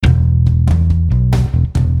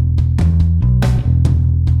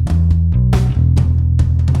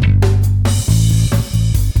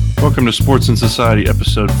Welcome to Sports and Society,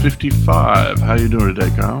 episode 55. How you doing today,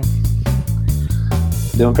 Kyle?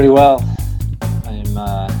 Doing pretty well.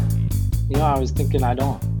 I was thinking I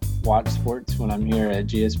don't watch sports when I'm here at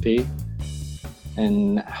GSP,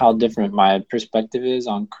 and how different my perspective is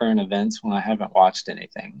on current events when I haven't watched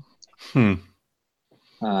anything. That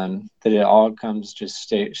it all comes just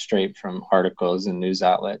straight from articles and news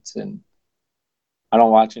outlets, and I don't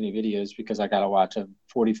watch any videos because I got to watch a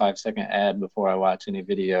 45-second ad before I watch any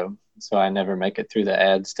video, so I never make it through the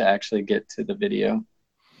ads to actually get to the video.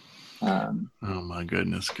 Oh my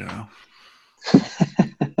goodness, Kyle.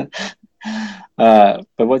 But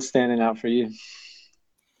what's standing out for you?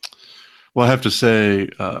 Well, I have to say,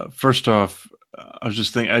 first off, I was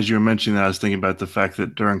just thinking, as you were mentioning that, I was thinking about the fact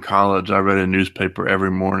that during college, I read a newspaper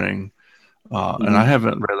every morning. And I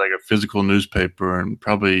haven't read like a physical newspaper in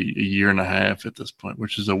probably a year and a half at this point,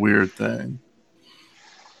 which is a weird thing.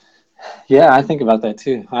 Yeah, I think about that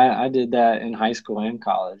too. I did that in high school and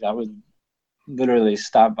college. I would literally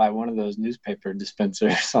stop by one of those newspaper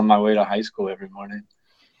dispensers on my way to high school every morning.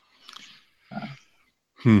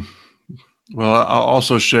 Well, I'll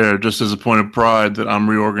also share, just as a point of pride, that I'm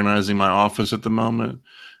reorganizing my office at the moment.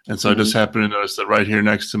 And so I just happened to notice that right here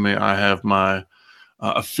next to me, I have my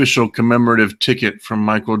official commemorative ticket from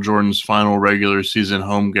Michael Jordan's final regular season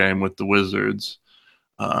home game with the Wizards.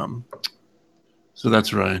 So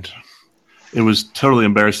that's right. It was totally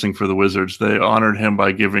embarrassing for the Wizards. They honored him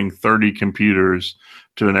by giving 30 computers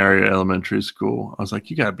to an area elementary school. I was like,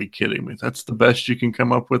 you got to be kidding me. That's the best you can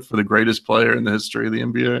come up with for the greatest player in the history of the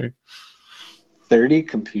NBA. 30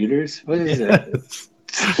 computers? What is it?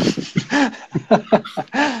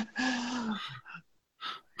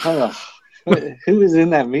 Who was in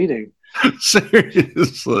that meeting?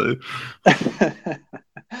 Seriously.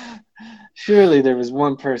 Surely there was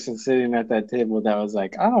one person sitting at that table that was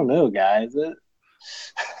like, I don't know, guys.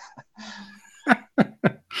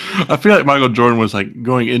 I feel like Michael Jordan was like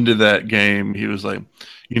going into that game. He was like,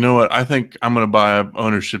 you know what? I think I'm going to buy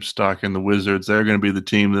ownership stock in the Wizards. They're going to be the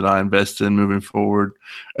team that I invest in moving forward.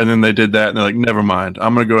 And then they did that, and they're like, never mind.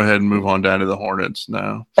 I'm going to go ahead and move on down to the Hornets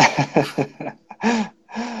now.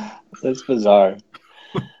 That's bizarre.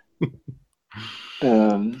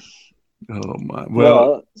 Oh my!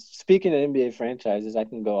 Well, speaking of NBA franchises, I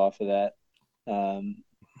can go off of that.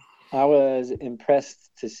 I was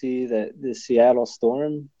impressed to see that the Seattle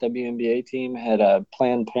Storm WNBA team had a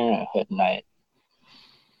Planned Parenthood night.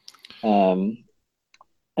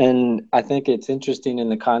 And I think it's interesting in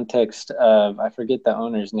the context of, I forget the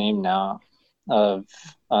owner's name now, of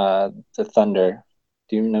the Thunder.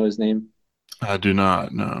 Do you know his name? I do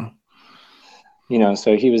not know.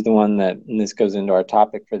 So he was the one that, and this goes into our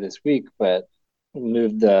topic for this week, but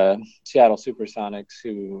moved the Seattle Supersonics,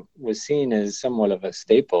 who was seen as somewhat of a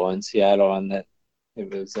staple in Seattle, and that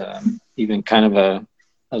it was even kind of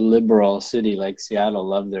a liberal city like Seattle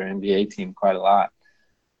loved their NBA team quite a lot,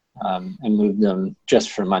 and moved them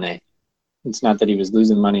just for money. It's not that he was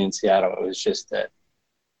losing money in Seattle. It was just that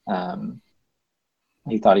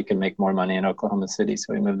he thought he could make more money in Oklahoma City,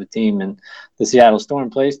 so he moved the team. And the Seattle Storm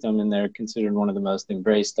placed them, and they're considered one of the most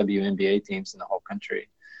embraced WNBA teams in the whole country.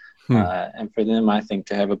 And for them, I think,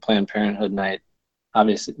 to have a Planned Parenthood night,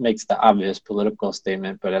 obviously, it makes the obvious political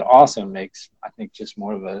statement, but it also makes, I think, just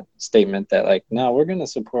more of a statement that, like, no, we're going to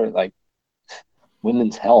support, like,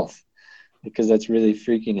 women's health, because that's really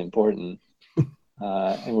freaking important.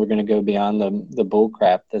 And we're going to go beyond the bull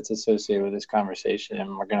crap that's associated with this conversation.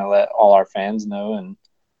 And we're going to let all our fans know, and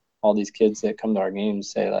all these kids that come to our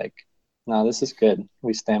games say, like, no, this is good.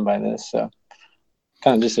 We stand by this. So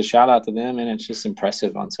kind of just a shout out to them. And it's just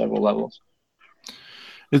impressive on several levels.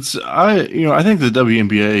 I think the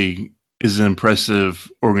WNBA is an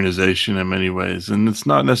impressive organization in many ways. And it's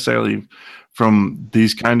not necessarily from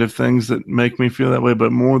these kind of things that make me feel that way,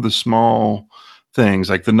 but more the small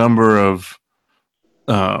things, like the number of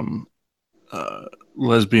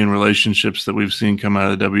lesbian relationships that we've seen come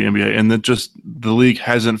out of the WNBA, and that just the league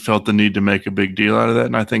hasn't felt the need to make a big deal out of that.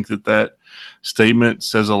 And I think that statement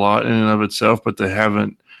says a lot in and of itself, but they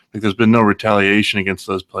haven't, like, there's been no retaliation against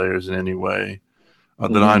those players in any way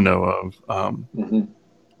that I know of.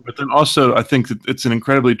 But then also, I think that it's an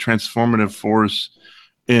incredibly transformative force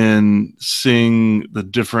in seeing the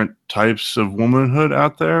different types of womanhood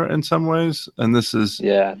out there in some ways. And this is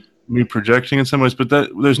me projecting in some ways, but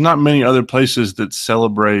there's not many other places that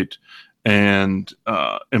celebrate and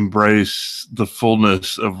embrace the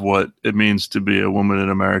fullness of what it means to be a woman in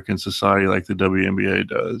American society like the WNBA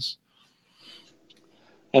does.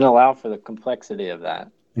 And allow for the complexity of that.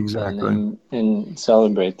 Exactly. And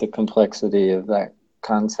celebrate the complexity of that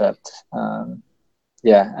concept. I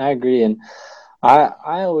agree. And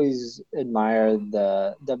I always admire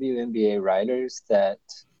the WNBA writers that,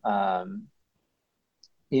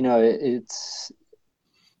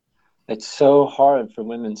 it's so hard for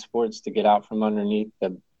women's sports to get out from underneath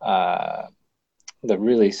the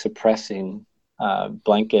really suppressing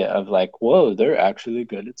blanket of like, whoa, they're actually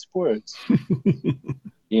good at sports,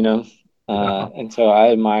 you know? And so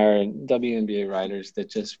I admire WNBA writers that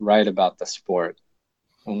just write about the sport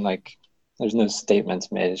and like, there's no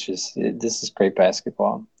statements made. It's just, this is great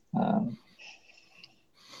basketball.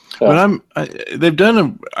 But they've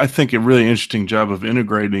done I think a really interesting job of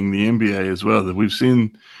integrating the NBA as well. That we've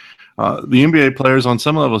seen the NBA players on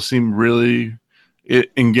some level seem really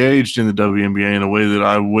engaged in the WNBA in a way that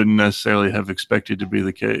I wouldn't necessarily have expected to be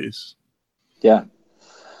the case. Yeah.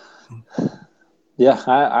 Yeah,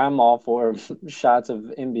 I'm all for shots of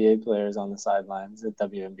NBA players on the sidelines at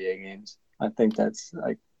WNBA games. I think that's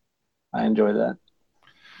like, I enjoy that.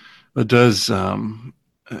 It does.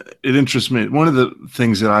 It interests me. One of the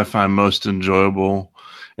things that I find most enjoyable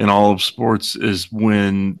in all of sports is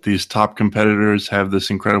when these top competitors have this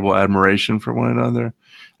incredible admiration for one another.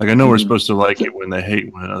 Like I know we're supposed to like it when they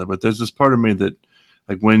hate one another, but there's this part of me that,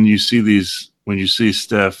 like when you see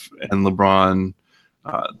Steph and LeBron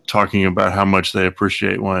talking about how much they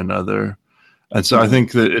appreciate one another. And so I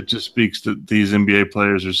think that it just speaks that these NBA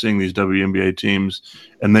players are seeing these WNBA teams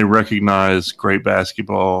and they recognize great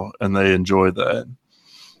basketball and they enjoy that.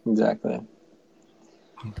 Exactly.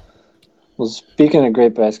 Well, speaking of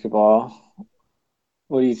great basketball,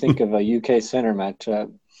 what do you think of a UK center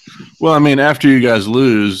matchup? Well, I mean, after you guys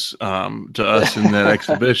lose to us in that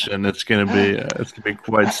exhibition, it's gonna be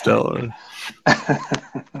quite stellar.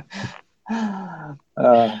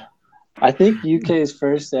 I think UK's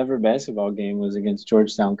first ever basketball game was against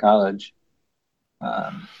Georgetown College.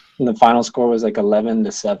 And the final score was like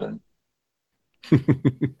 11-7.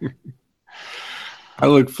 I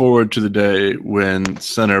look forward to the day when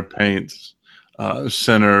center paints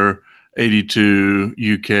center 82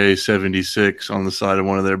 UK 76 on the side of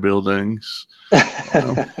one of their buildings. I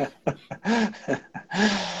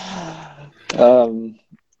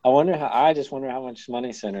just wonder how much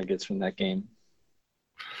money center gets from that game.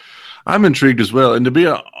 I'm intrigued as well. And to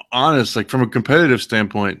be honest, like from a competitive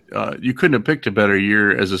standpoint, you couldn't have picked a better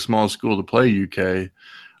year as a small school to play UK.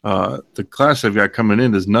 The class they've got coming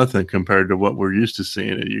in is nothing compared to what we're used to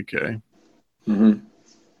seeing at UK. Mm-hmm.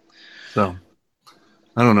 So,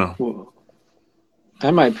 I don't know. Well, I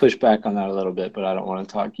might push back on that a little bit, but I don't want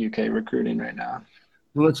to talk UK recruiting right now.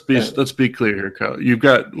 Well, let's be clear here, Kyle. You've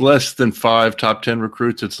got less than 5 top 10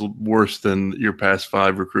 recruits. It's worse than your past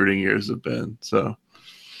 5 recruiting years have been. So,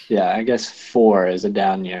 yeah, I guess 4 is a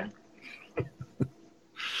down year.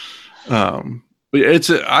 But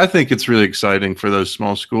I think it's really exciting for those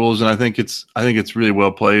small schools, and I think it's really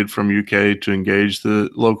well played from UK to engage the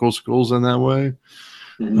local schools in that way.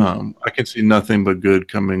 Mm-hmm. I can see nothing but good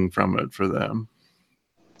coming from it for them.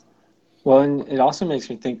 Well, and it also makes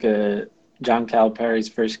me think of John Calipari's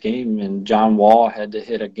first game, and John Wall had to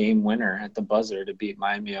hit a game winner at the buzzer to beat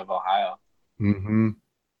Miami of Ohio. Mm-hmm.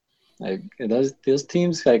 Like those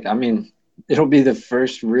teams, like I mean, it'll be the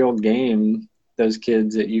first real game those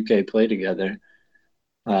kids at UK play together.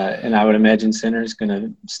 And I would imagine center is going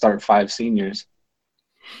to start 5 seniors.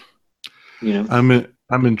 You know,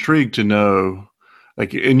 I'm intrigued to know,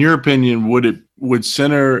 like, in your opinion, would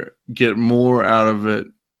center get more out of it?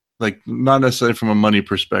 Like, not necessarily from a money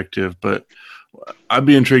perspective, but I'd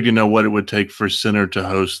be intrigued to know what it would take for center to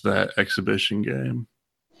host that exhibition game.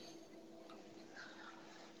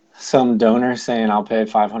 Some donor saying, "I'll pay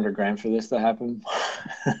 $500,000 for this to happen."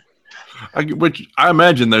 Which I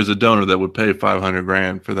imagine there's a donor that would pay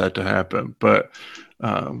 $500,000 for that to happen, but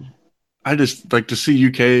I just like to see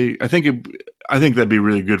UK. I think that'd be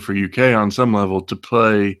really good for UK on some level to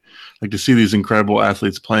play, like to see these incredible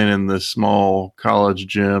athletes playing in this small college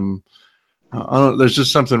gym. There's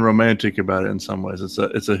just something romantic about it in some ways. It's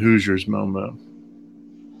a Hoosiers moment.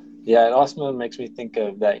 Yeah, it also makes me think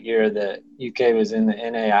of that year that UK was in the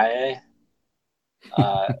NAIA,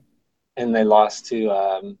 and they lost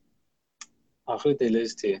to. Who'd they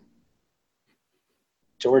lose to?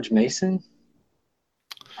 George Mason?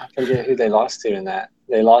 I forget who they lost to in that.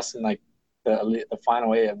 They lost in like the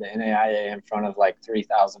final 8 of the NAIA in front of like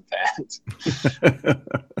 3,000 fans.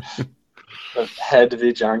 That had to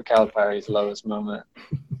be John Calipari's lowest moment.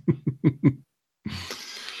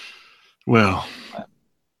 Well,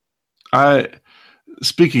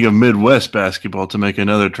 speaking of Midwest basketball, to make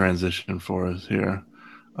another transition for us here.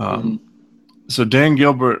 So Dan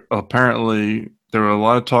Gilbert, apparently there were a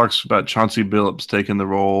lot of talks about Chauncey Billups taking the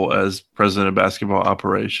role as president of basketball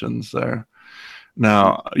operations there.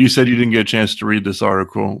 Now, you said you didn't get a chance to read this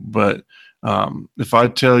article, but if I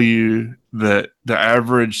tell you that the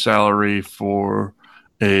average salary for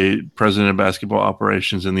a president of basketball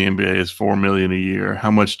operations in the NBA is $4 million a year,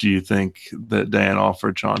 how much do you think that Dan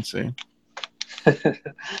offered Chauncey?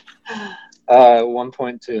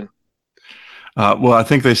 1.2. Well, I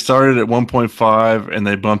think they started at 1.5 and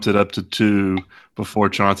they bumped it up to 2 before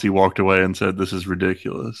Chauncey walked away and said, "This is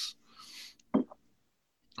ridiculous."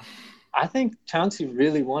 I think Chauncey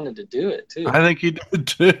really wanted to do it too. I think he did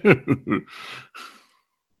too.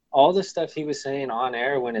 All the stuff he was saying on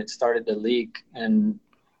air when it started to leak and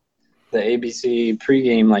the ABC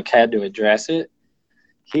pregame like had to address it,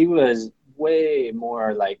 he was way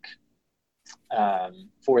more like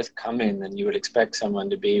forthcoming than you would expect someone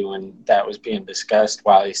to be when that was being discussed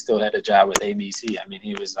while he still had a job with ABC. I mean,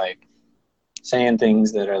 he was like saying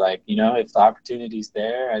things that are like, if the opportunity's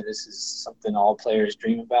there, this is something all players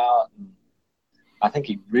dream about. And I think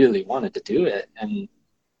he really wanted to do it. And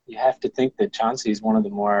you have to think that Chauncey is one of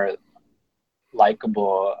the more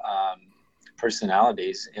likable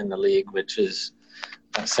personalities in the league, which is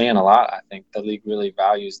saying a lot. I think the league really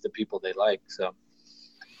values the people they like. So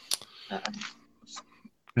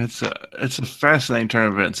it's a fascinating turn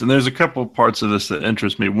of events, and there's a couple of parts of this that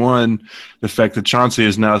interest me. One, the fact that Chauncey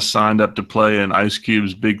is now signed up to play in Ice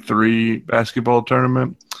Cube's Big Three basketball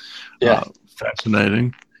tournament. Yeah,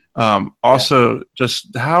 fascinating. Also,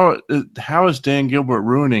 just how is Dan Gilbert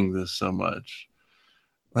ruining this so much?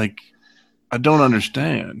 Like, I don't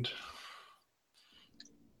understand.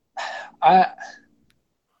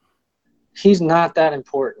 He's not that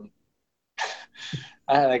important.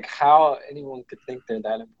 Like how anyone could think they're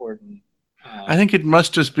that important. I think it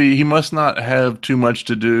must just be he must not have too much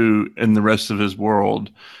to do in the rest of his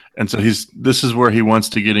world, and so this is where he wants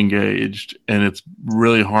to get engaged, and it's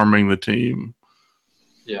really harming the team.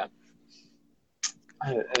 Yeah.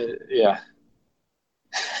 Yeah.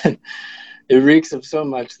 It reeks of so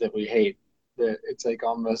much that we hate that it's like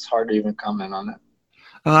almost hard to even comment on it.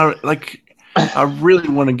 And I really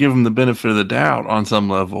want to give him the benefit of the doubt on some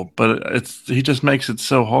level, but he just makes it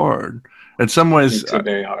so hard. In some ways, it's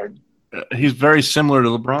very hard. He's very similar to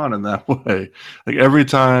LeBron in that way. Like every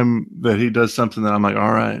time that he does something, that I'm like,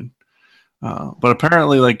 all right. But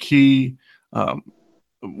apparently, like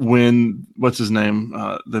when what's his name,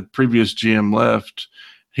 the previous GM left,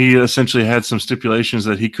 he essentially had some stipulations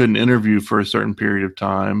that he couldn't interview for a certain period of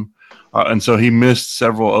time. And so he missed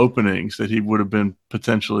several openings that he would have been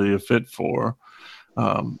potentially a fit for,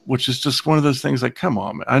 which is just one of those things like, come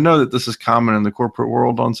on, man. I know that this is common in the corporate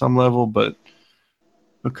world on some level, but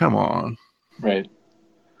come on. Right.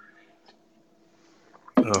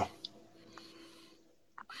 Oh.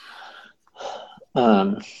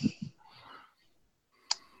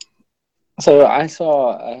 So I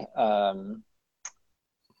saw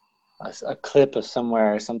a clip of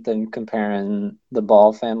somewhere or something comparing the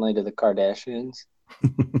Ball family to the Kardashians.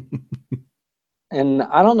 And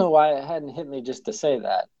I don't know why it hadn't hit me just to say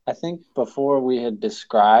that. I think before we had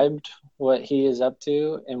described what he is up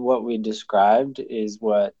to, and what we described is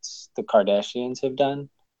what the Kardashians have done.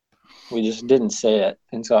 We just didn't say it.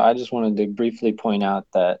 And so I just wanted to briefly point out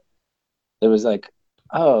that it was like,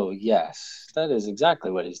 oh, yes, that is exactly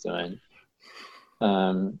what he's doing.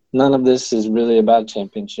 None of this is really about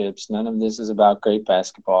championships. None of this is about great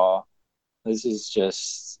basketball. This is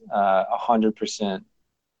just 100%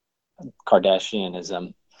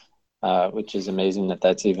 Kardashianism, which is amazing that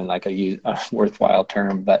that's even like a worthwhile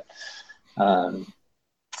term. But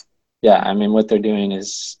yeah, I mean, what they're doing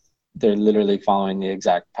is they're literally following the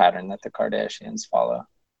exact pattern that the Kardashians follow.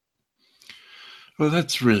 Well,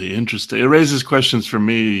 that's really interesting. It raises questions for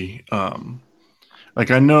me. Like,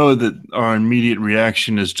 I know that our immediate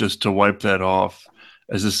reaction is just to wipe that off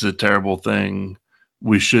as this is a terrible thing.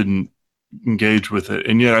 We shouldn't engage with it.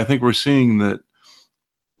 And yet I think we're seeing that,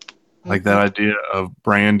 like, that idea of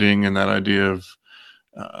branding and that idea of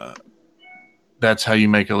that's how you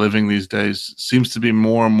make a living these days seems to be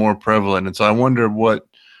more and more prevalent. And so I wonder what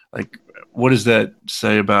does that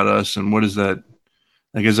say about us, and what is that,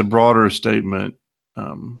 like, as a broader statement,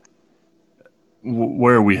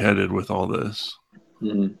 where are we headed with all this?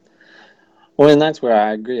 Mm-hmm. Well, and that's where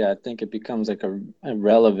I agree. I think it becomes like a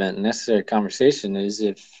relevant, necessary conversation is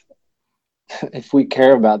if we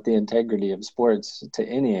care about the integrity of sports to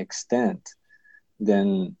any extent,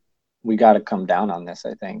 then we got to come down on this,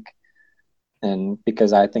 I think. And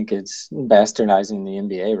because I think it's bastardizing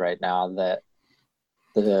the NBA right now that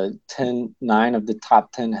the 9 of the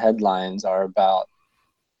top 10 headlines are about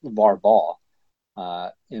LeVar Ball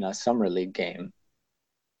in a summer league game.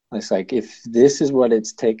 It's like, if this is what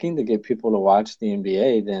it's taking to get people to watch the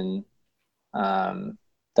NBA, then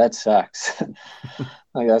That sucks.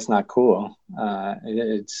 Like, that's not cool.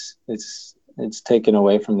 It's taken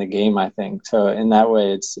away from the game, I think. So in that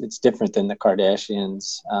way, it's different than the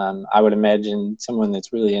Kardashians. I would imagine someone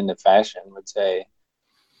that's really into fashion would say,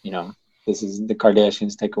 you know, this is the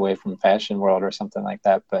Kardashians take away from fashion world or something like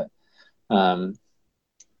that. But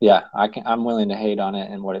yeah, I'm willing to hate on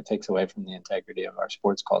it and what it takes away from the integrity of our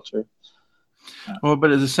sports culture. Well,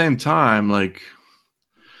 but at the same time, like,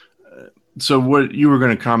 so what you were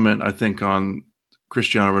going to comment, I think, on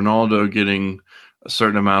Cristiano Ronaldo getting a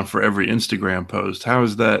certain amount for every Instagram post. How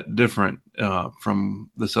is that different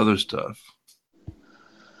from this other stuff?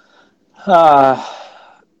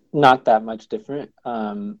 Not that much different.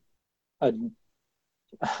 A,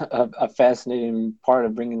 a fascinating part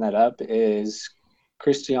of bringing that up is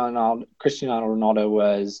Cristiano Ronaldo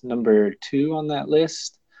was number 2 on that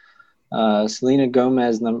list. Selena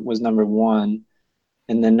Gomez was number 1,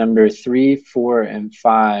 and then number 3, 4, and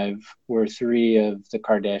 5 were 3 of the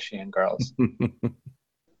Kardashian girls.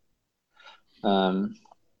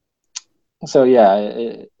 So yeah,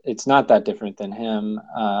 it's not that different than him,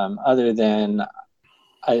 other than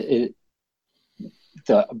the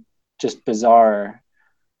just bizarre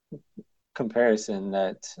comparison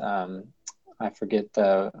that I forget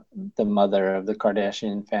the mother of the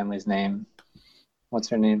Kardashian family's name. What's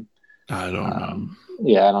her name? I don't know.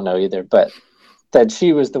 Yeah, I don't know either. But that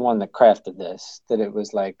she was the one that crafted this. That it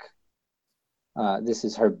was like, this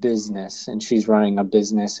is her business, and she's running a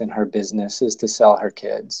business, and her business is to sell her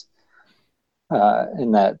kids.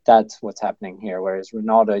 And that's what's happening here. Whereas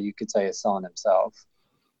Ronaldo, you could say, is selling himself.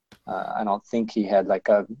 I don't think he had like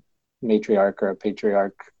a matriarch or a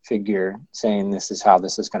patriarch figure saying this is how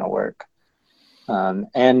this is going to work.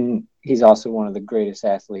 And he's also one of the greatest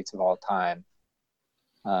athletes of all time.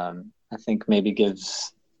 I think maybe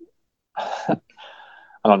gives, I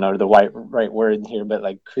don't know the right word here, but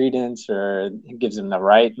like credence, or gives him the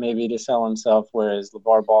right maybe to sell himself, whereas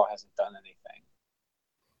LeVar Ball hasn't done anything.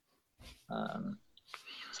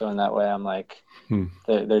 So in that way, I'm like,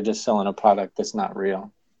 they're just selling a product that's not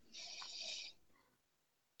real.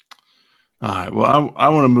 All right. Well, I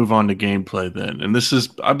want to move on to gameplay then. And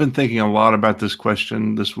I've been thinking a lot about this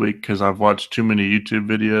question this week because I've watched too many YouTube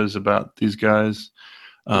videos about these guys.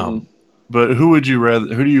 But who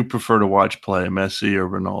do you prefer to watch play, Messi or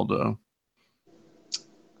Ronaldo?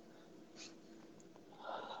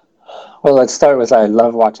 Well, let's start with, I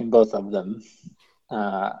love watching both of them.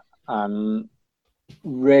 I'm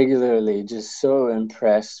regularly just so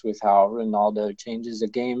impressed with how Ronaldo changes a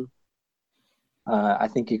game. I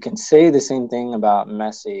think you can say the same thing about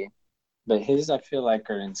Messi, but his, I feel like,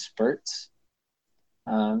 are in spurts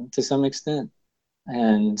to some extent.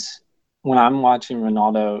 And when I'm watching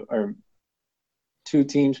Ronaldo, or two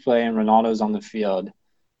teams play and Ronaldo's on the field,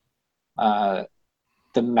 the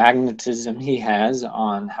magnetism he has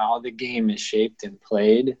on how the game is shaped and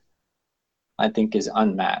played, I think, is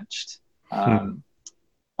unmatched.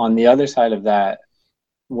 On the other side of that,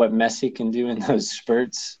 what Messi can do in those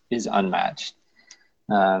spurts is unmatched.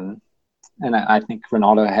 And I think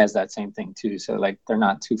Ronaldo has that same thing too. So like, they're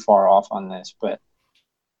not too far off on this, but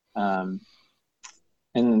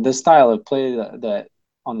and the style of play that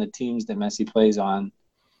on the teams that Messi plays on,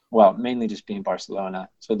 well, mainly just being Barcelona.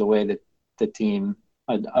 So the way that the team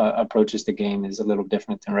approaches the game is a little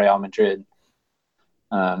different than Real Madrid.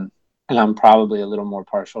 And I'm probably a little more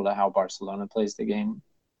partial to how Barcelona plays the game.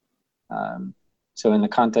 So in the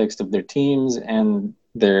context of their teams and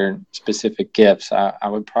their specific gifts, I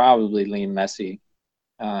would probably lean Messi.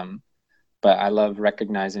 But I love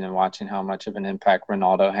recognizing and watching how much of an impact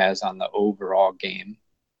Ronaldo has on the overall game.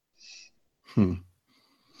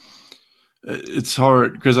 It's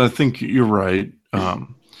hard because I think you're right. But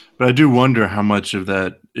I do wonder how much of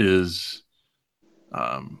that is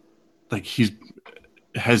like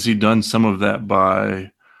has he done some of that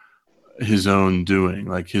by his own doing,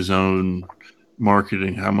 like his own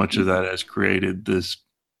marketing, how much of that has created this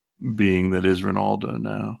being that is Ronaldo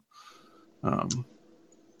now?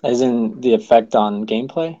 As in the effect on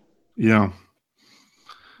gameplay? Yeah.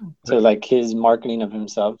 So like his marketing of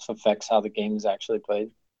himself affects how the game is actually played?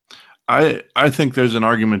 I think there's an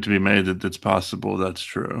argument to be made that it's possible that's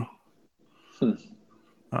true. The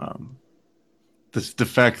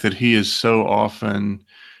fact that he is so often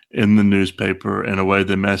in the newspaper in a way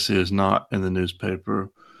that Messi is not in the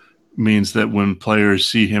newspaper means that when players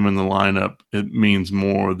see him in the lineup, it means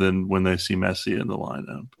more than when they see Messi in the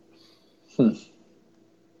lineup.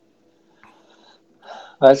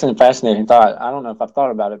 That's a fascinating thought. I don't know if I've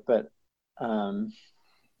thought about it, but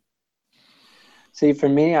see, for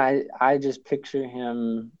me, I just picture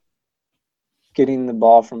him getting the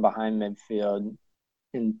ball from behind midfield,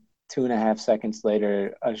 and 2.5 seconds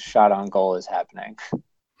later, a shot on goal is happening.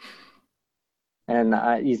 And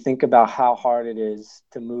you think about how hard it is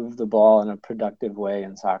to move the ball in a productive way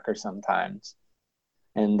in soccer sometimes,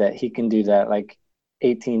 and that he can do that like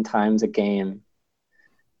 18 times a game.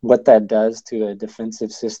 What that does to a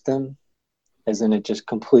defensive system, as in it just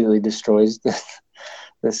completely destroys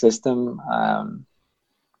the system.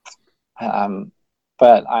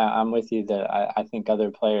 But I'm with you that I think other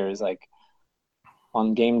players, like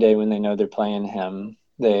on game day when they know they're playing him,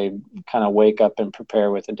 they kind of wake up and prepare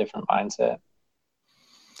with a different mindset.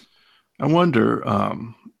 I wonder,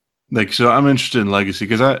 so I'm interested in legacy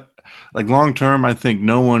because like long term, I think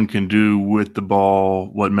no one can do with the ball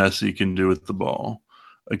what Messi can do with the ball.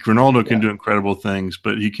 Like Ronaldo can do incredible things,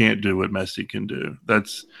 but he can't do what Messi can do.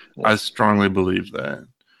 I strongly believe that.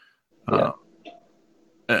 Yeah.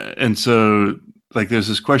 And so, like, there's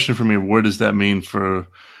this question for me of what does that mean for,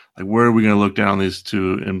 like, where are we going to look down these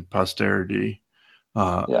two in posterity?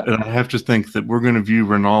 And I have to think that we're going to view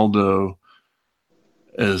Ronaldo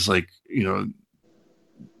as, like,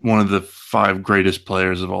 one of the 5 greatest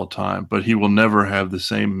players of all time, but he will never have the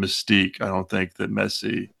same mystique, I don't think, that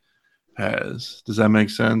Messi has. Does that make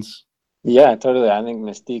sense? Yeah, totally. I think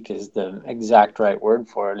mystique is the exact right word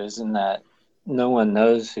for it, isn't that no one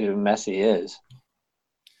knows who Messi is.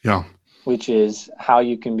 Yeah. Which is how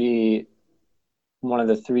you can be one of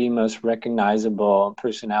the 3 most recognizable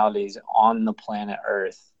personalities on the planet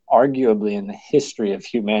Earth, arguably in the history of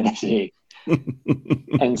humanity,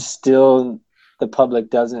 and still the public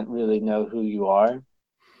doesn't really know who you are.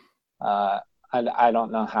 I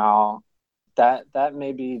don't know how that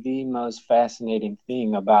may be the most fascinating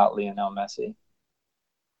thing about Lionel Messi,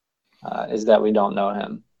 is that we don't know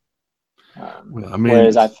him. Well, I mean,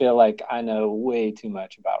 whereas I feel like I know way too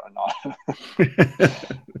much about Ronaldo.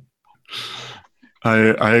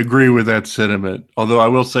 I agree with that sentiment. Although I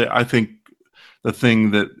will say, I think the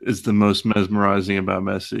thing that is the most mesmerizing about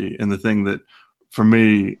Messi, and the thing that, for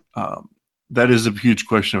me, that is a huge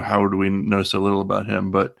question of how do we know so little about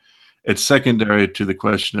him, but it's secondary to the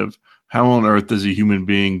question of how on earth does a human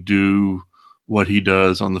being do what he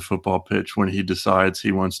does on the football pitch when he decides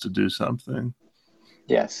he wants to do something.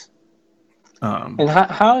 Yes. And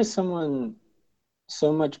how is someone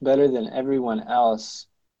so much better than everyone else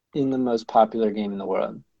in the most popular game in the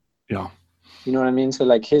world? Yeah. You know what I mean? So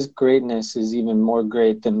like his greatness is even more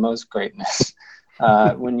great than most greatness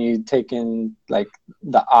when you take in like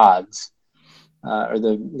the odds or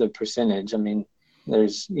the percentage. I mean,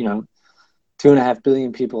 there's 2.5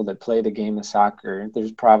 billion people that play the game of soccer.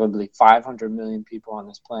 There's probably 500 million people on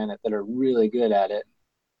this planet that are really good at it.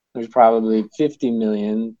 There's probably 50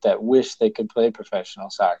 million that wish they could play professional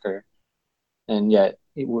soccer. And yet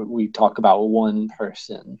we talk about one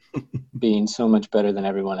person being so much better than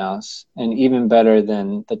everyone else, and even better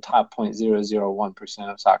than the top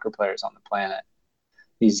 0.001% of soccer players on the planet.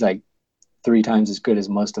 He's like 3 times as good as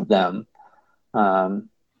most of them.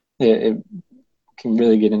 It can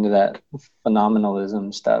really get into that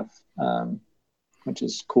phenomenalism stuff, which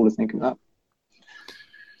is cool to think about.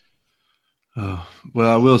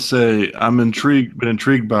 Well, I will say I'm intrigued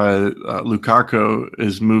by Lukaku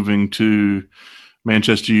is moving to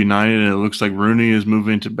Manchester United, and it looks like Rooney is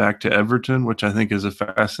moving back to Everton, which I think is a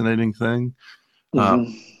fascinating thing.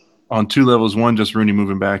 Mm-hmm. On 2 levels. One, just Rooney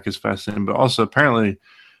moving back is fascinating, but also apparently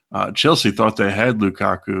Chelsea thought they had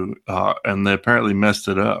Lukaku, and they apparently messed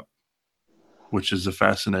it up, which is a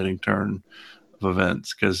fascinating turn of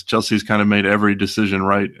events because Chelsea's kind of made every decision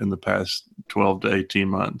right in the past 12 to 18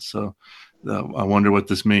 months. So I wonder what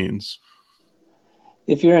this means.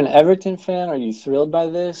 If you're an Everton fan, are you thrilled by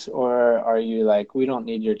this, or are you like, we don't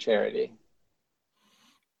need your charity?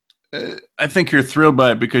 I think you're thrilled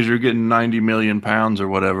by it because you're getting 90 million pounds or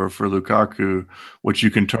whatever for Lukaku, which you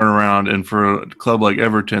can turn around. And for a club like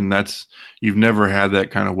Everton, you've never had that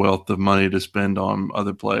kind of wealth of money to spend on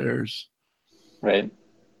other players. Right.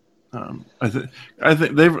 I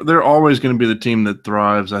think they're always going to be the team that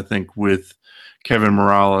thrives. I think with Kevin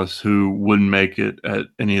Morales, who wouldn't make it at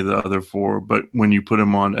any of the other 4, but when you put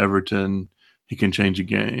him on Everton, he can change a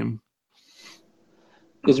game.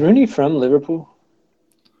 Is Rooney from Liverpool?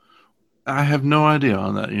 I have no idea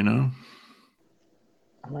on that, I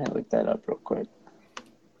might look that up real quick.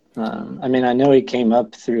 I mean, I know he came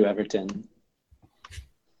up through Everton.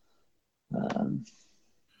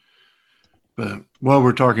 But while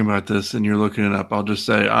we're talking about this and you're looking it up, I'll just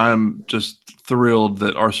say I'm just thrilled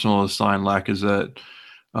that Arsenal has signed Lacazette.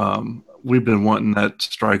 We've been wanting that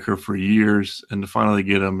striker for years, and to finally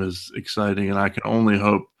get him is exciting. And I can only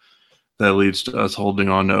hope that leads to us holding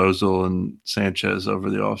on to Ozil and Sanchez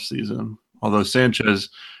over the offseason. Although Sanchez,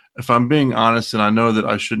 if I'm being honest, and I know that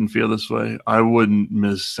I shouldn't feel this way, I wouldn't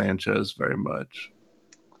miss Sanchez very much.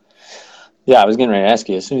 Yeah, I was getting ready to ask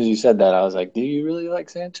you. As soon as you said that, I was like, do you really like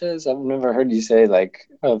Sanchez? I've never heard you say like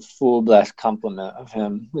a full blast compliment of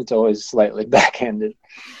him. It's always slightly backhanded.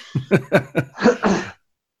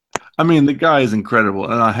 I mean, the guy is incredible,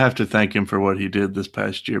 and I have to thank him for what he did this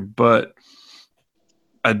past year, but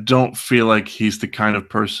I don't feel like he's the kind of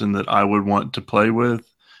person that I would want to play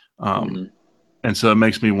with. Mm-hmm. And so it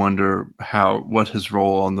makes me wonder what his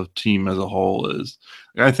role on the team as a whole is.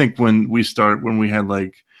 I think when we had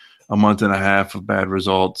like a month and a half of bad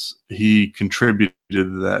results, he contributed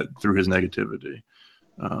to that through his negativity.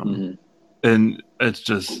 And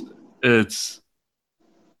it's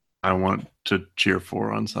I want to cheer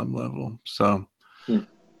for on some level. So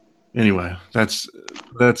anyway, that's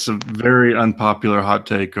a very unpopular hot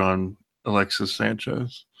take on Alexis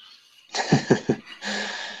Sanchez.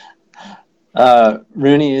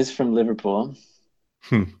 Rooney is from Liverpool.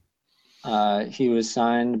 Hmm. He was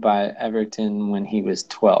signed by Everton when he was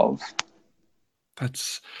 12.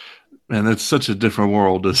 That's such a different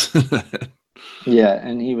world, isn't it? Yeah,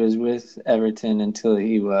 and he was with Everton until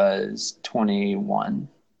he was 21.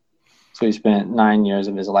 So he spent 9 years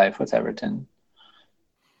of his life with Everton.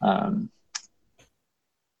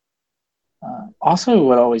 Also,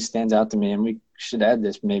 what always stands out to me, and we should add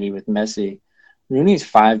this maybe with Messi, Rooney's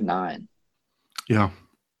 5'9". Yeah.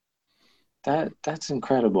 That's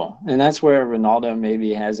incredible. And that's where Ronaldo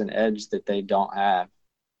maybe has an edge that they don't have.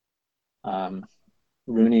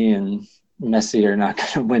 Rooney and Messi are not going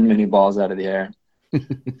to win many balls out of the air.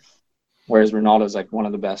 Whereas Ronaldo's like one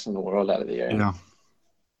of the best in the world out of the air. Yeah.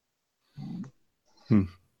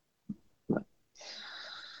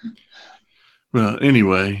 Well,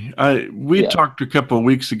 anyway, we talked a couple of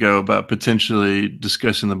weeks ago about potentially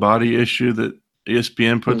discussing the body issue that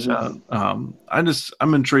ESPN puts out.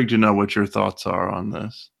 I'm intrigued to know what your thoughts are on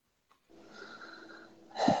this.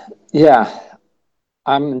 Yeah,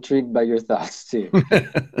 I'm intrigued by your thoughts too.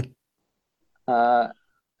 I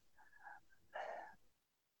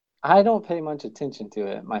don't pay much attention to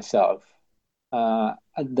it myself.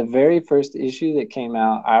 The very first issue that came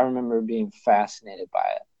out, I remember being fascinated by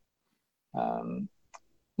it.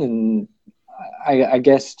 And I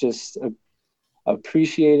guess just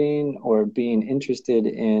appreciating or being interested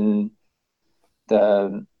in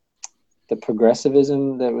the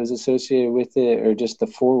progressivism that was associated with it, or just the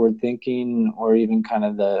forward thinking, or even kind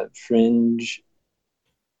of the fringe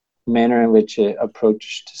manner in which it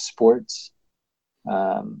approached sports.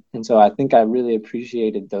 And so I think I really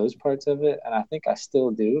appreciated those parts of it, and I think I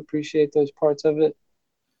still do appreciate those parts of it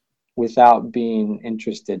without being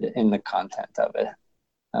interested in the content of it.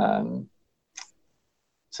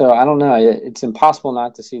 So I don't know. It's impossible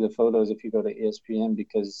not to see the photos if you go to ESPN,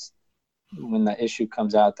 because when the issue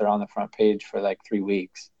comes out, they're on the front page for like 3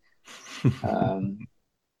 weeks.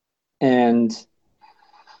 And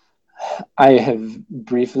I have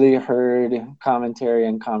briefly heard commentary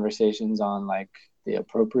and conversations on like the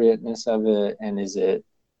appropriateness of it, and is it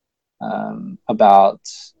about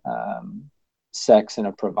sex in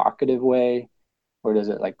a provocative way, or does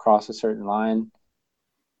it like cross a certain line?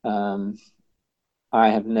 I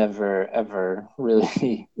have never ever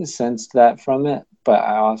really sensed that from it, but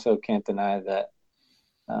I also can't deny that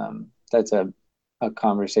that's a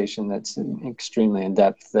conversation that's extremely in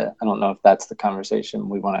depth. That I don't know if that's the conversation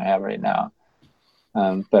we want to have right now,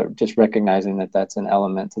 but just recognizing that that's an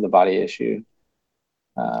element to the body issue.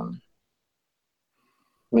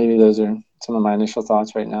 Maybe those are some of my initial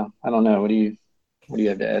thoughts right now. I don't know. What do you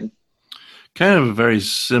have to add? Kind of a very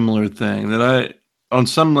similar thing that on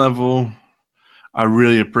some level, I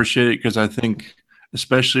really appreciate it, because I think,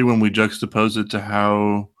 especially when we juxtapose it to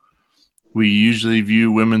how we usually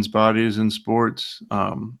view women's bodies in sports,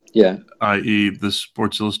 i.e. the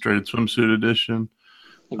Sports Illustrated swimsuit edition.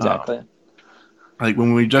 Exactly. Like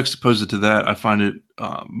when we juxtapose it to that, I find it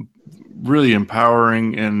really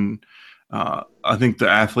empowering, and I think the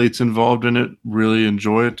athletes involved in it really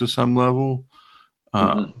enjoy it to some level.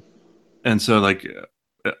 And so, like,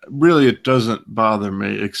 really, it doesn't bother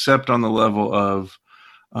me, except on the level of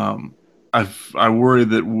I worry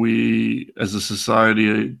that we as a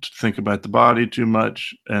society think about the body too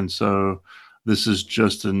much, and so this is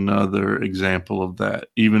just another example of that,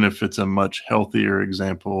 even if it's a much healthier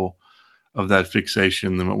example of that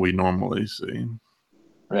fixation than what we normally see.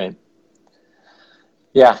 Right.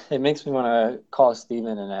 Yeah, it makes me want to call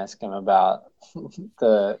Steven and ask him about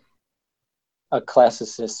a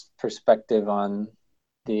classicist perspective on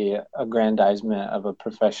the aggrandizement of a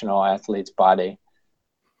professional athlete's body.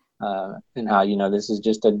 and how, this is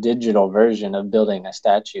just a digital version of building a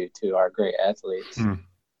statue to our great athletes.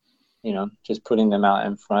 Just putting them out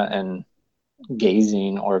in front and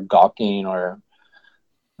gazing or gawking or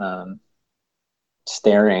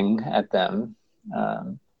staring at them.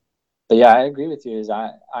 But yeah, I agree with you.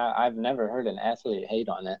 I've never heard an athlete hate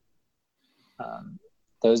on it.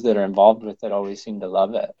 Those that are involved with it always seem to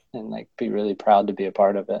love it and like be really proud to be a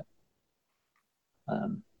part of it.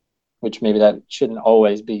 Which maybe that shouldn't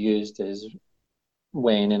always be used as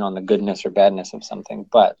weighing in on the goodness or badness of something,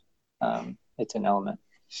 but it's an element.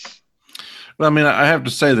 Well, I mean, I have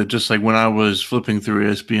to say that just like when I was flipping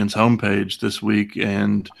through ESPN's homepage this week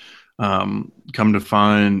and come to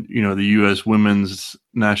find, the U.S. women's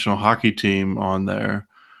national hockey team on there,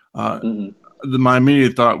 my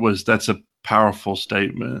immediate thought was that's a powerful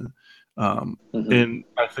statement. And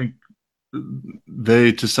I think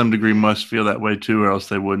they, to some degree, must feel that way too, or else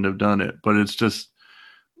they wouldn't have done it. But it's just,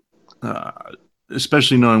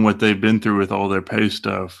 especially knowing what they've been through with all their pay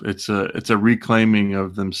stuff, it's a reclaiming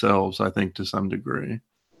of themselves, I think, to some degree.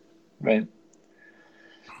 Right.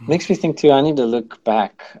 Makes me think too. I need to look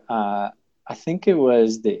back. I think it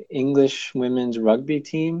was the English women's rugby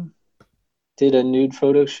team did a nude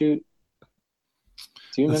photo shoot.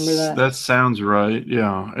 Do you remember that? That sounds right.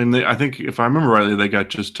 Yeah, and I think if I remember rightly, they got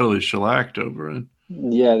just totally shellacked over it.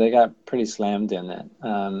 Yeah, they got pretty slammed in it.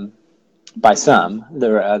 By some,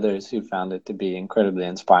 there were others who found it to be incredibly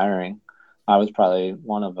inspiring. I was probably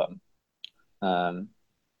one of them.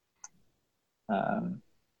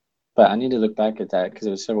 But I need to look back at that because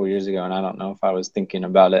it was several years ago, and I don't know if I was thinking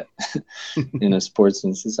about it in a sports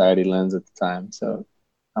and society lens at the time. So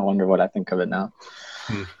I wonder what I think of it now.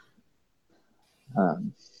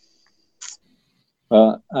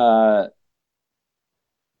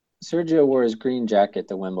 Sergio wore his green jacket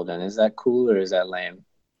to Wimbledon. Is that cool or is that lame?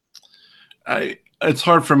 It's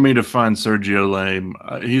hard for me to find Sergio lame.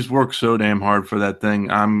 He's worked so damn hard for that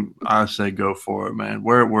thing. I say go for it, man.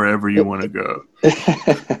 Wherever you want to go.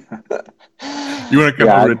 You want to come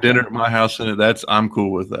over to dinner at my house in it? I'm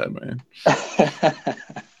cool with that, man.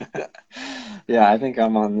 Yeah, I think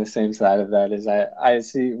I'm on the same side of that. As I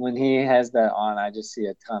see when he has that on, I just see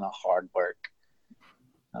a ton of hard work,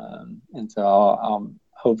 and so I'll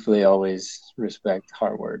hopefully always respect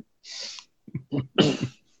hard work.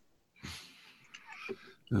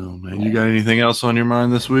 Oh man, you got anything else on your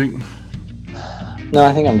mind this week? No,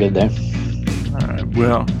 I think I'm good there. All right.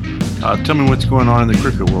 Well, tell me what's going on in the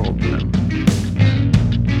cricket world then.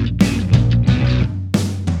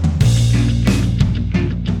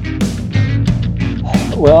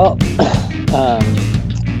 Well,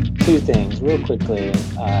 two things real quickly.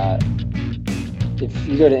 If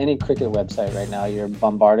you go to any cricket website right now, you're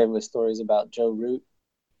bombarded with stories about Joe Root,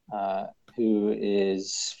 who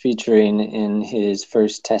is featuring in his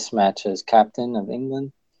first Test match as captain of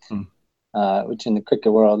England, which in the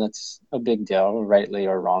cricket world, that's a big deal, rightly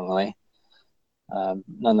or wrongly.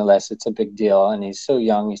 Nonetheless, it's a big deal, and he's so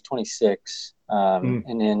young. He's 26,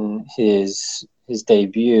 and in his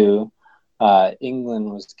debut,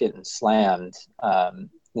 England was getting slammed.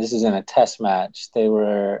 This is in a Test match.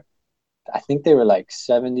 I think they were like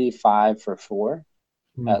 75 for 4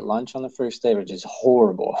 at lunch on the first day, which is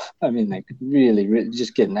horrible. I mean, like really, really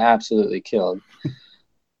just getting absolutely killed.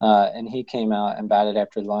 And he came out and batted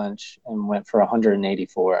after lunch and went for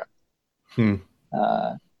 184.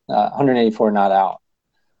 184 not out.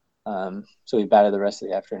 So he batted the rest of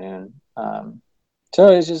the afternoon. So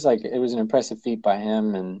it's just like, it was an impressive feat by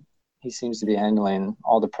him, and he seems to be handling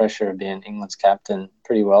all the pressure of being England's captain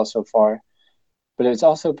pretty well so far. But it's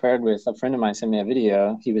also paired with a friend of mine sent me a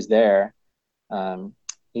video. He was there.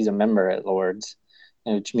 He's a member at Lord's,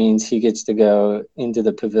 which means he gets to go into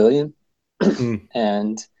the pavilion.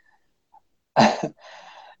 And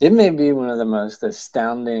it may be one of the most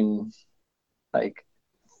astounding, like,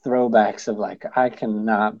 throwbacks of, like, I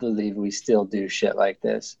cannot believe we still do shit like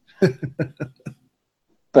this.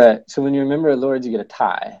 But so when you're a member at Lord's, you get a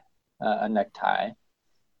tie, a necktie.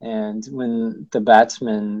 And when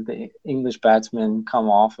the English batsmen come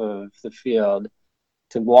off of the field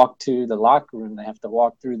to walk to the locker room, they have to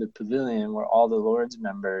walk through the pavilion where all the Lord's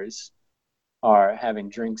members are having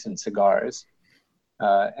drinks and cigars.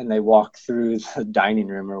 And they walk through the dining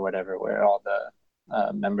room or whatever, where all the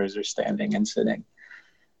members are standing and sitting.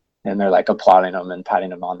 And they're like applauding them and patting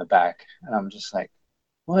them on the back. And I'm just like,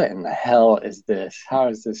 what in the hell is this? How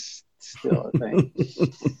is this still a thing?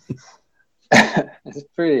 It's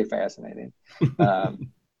pretty fascinating.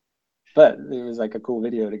 But it was like a cool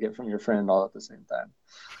video to get from your friend all at the same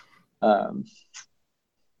time.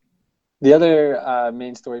 The other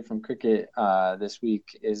main story from cricket this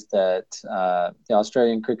week is that the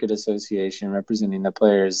Australian Cricket Association, representing the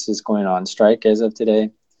players, is going on strike as of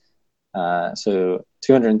today. So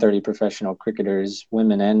 230 professional cricketers,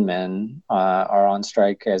 women and men, are on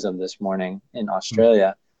strike as of this morning in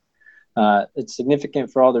Australia. It's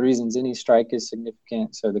significant for all the reasons any strike is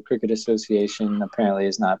significant. So the Cricket Association apparently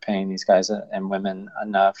is not paying these guys and women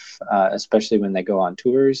enough, especially when they go on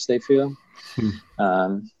tours, they feel.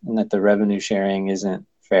 And that the revenue sharing isn't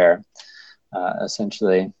fair,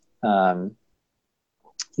 essentially.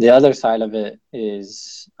 The other side of it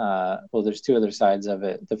is, there's two other sides of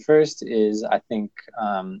it. The first is, I think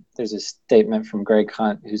there's a statement from Greg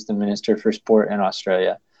Hunt, who's the Minister for Sport in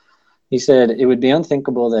Australia. He said, "It would be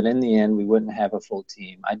unthinkable that in the end we wouldn't have a full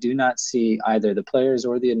team. I do not see either the players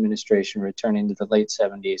or the administration returning to the late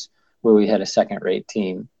 70s where we had a second-rate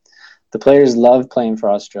team. The players love playing for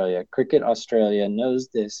Australia. Cricket Australia knows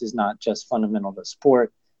this is not just fundamental to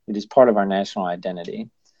sport. It is part of our national identity."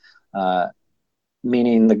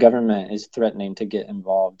 Meaning the government is threatening to get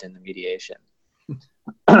involved in the mediation,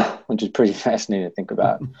 which is pretty fascinating to think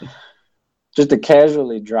about. Just to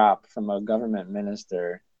casually drop from a government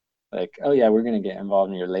minister, like, oh yeah, we're going to get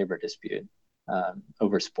involved in your labor dispute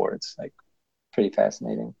over sports. Like, pretty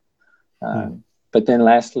fascinating. But then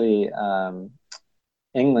lastly,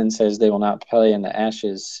 England says they will not play in the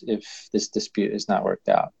Ashes if this dispute is not worked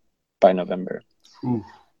out by November.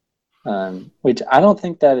 Which I don't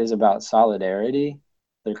think that is about solidarity.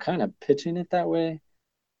 They're kind of pitching it that way,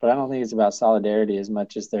 but I don't think it's about solidarity as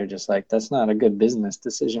much as they're just like, that's not a good business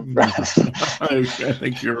decision for us. I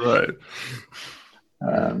think you're right.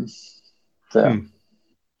 I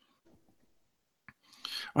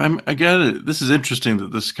get it. This is interesting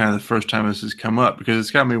that this is kind of the first time this has come up, because it's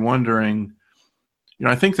got me wondering,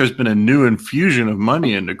 I think there's been a new infusion of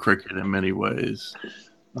money into cricket in many ways.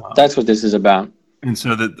 That's what this is about. And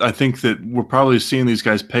so that I think that we're probably seeing these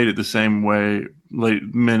guys paid it the same way,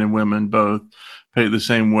 men and women both paid it the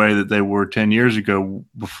same way that they were 10 years ago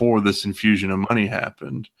before this infusion of money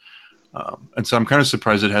happened. And so I'm kind of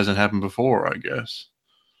surprised it hasn't happened before, I guess.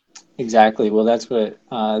 Exactly. Well, that's what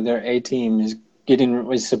their A team is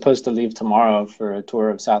supposed to leave tomorrow for a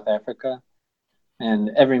tour of South Africa,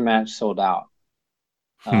 and every match sold out.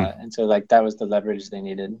 And so that was the leverage they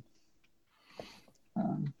needed.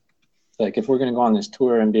 Like, if we're going to go on this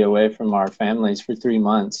tour and be away from our families for 3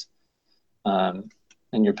 months, and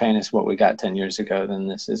you're paying us what we got 10 years ago, then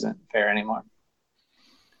this isn't fair anymore.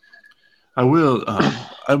 I will.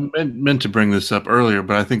 I meant to bring this up earlier,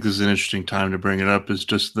 but I think this is an interesting time to bring it up. Is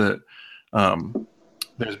just that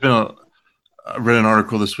there's been I read an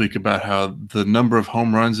article this week about how the number of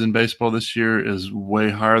home runs in baseball this year is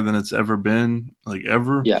way higher than it's ever been, like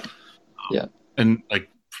ever. Yeah. And like,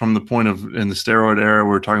 from the point of, in the steroid era,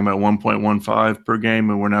 we're talking about 1.15 per game,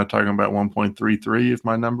 and we're now talking about 1.33, if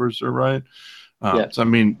my numbers are right. So, I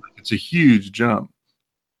mean, it's a huge jump.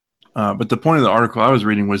 But the point of the article I was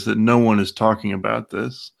reading was that no one is talking about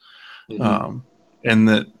this. And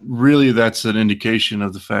that really that's an indication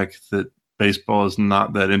of the fact that baseball is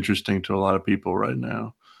not that interesting to a lot of people right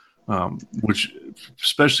now, which,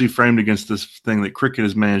 especially framed against this thing that cricket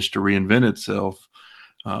has managed to reinvent itself,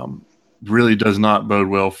 really does not bode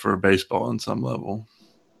well for baseball on some level.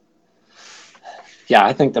 Yeah,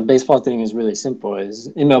 I think the baseball thing is really simple. Is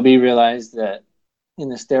MLB realized that in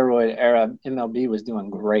the steroid era, MLB was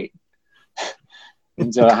doing great.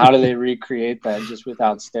 And so how do they recreate that just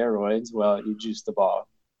without steroids? Well, you juice the ball.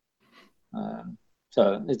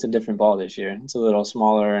 So it's a different ball this year. It's a little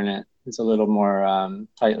smaller, and it's a little more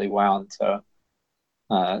tightly wound. So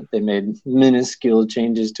they made minuscule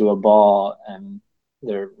changes to a ball, and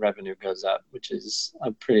their revenue goes up, which is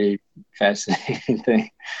a pretty fascinating thing.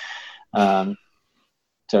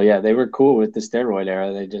 So yeah, they were cool with the steroid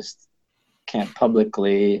era. They just can't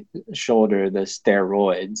publicly shoulder the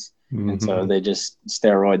steroids. And so they just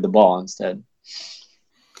steroid the ball instead.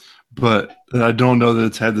 But I don't know that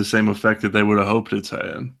it's had the same effect that they would have hoped it's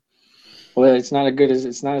had. Well, it's not as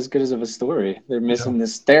good as of a story. They're missing the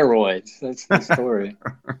steroids. That's the story.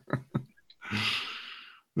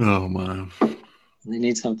 Oh man. They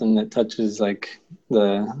need something that touches like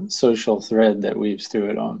the social thread that weaves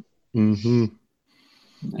through it on. You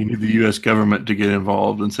need the U.S. government to get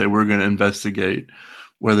involved and say, we're going to investigate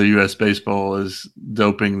whether U.S. baseball is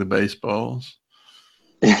doping the baseballs.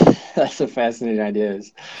 That's a fascinating idea,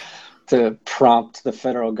 is to prompt the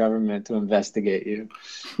federal government to investigate you.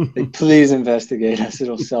 Like, please investigate us.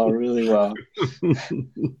 It'll sell really well.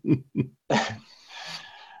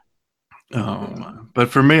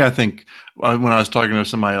 But for me, I think when I was talking to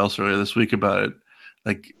somebody else earlier this week about it,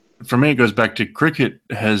 like, for me, it goes back to cricket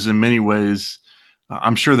has in many ways.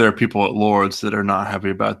 I'm sure there are people at Lords that are not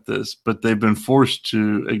happy about this, but they've been forced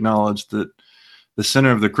to acknowledge that the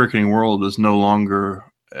center of the cricketing world is no longer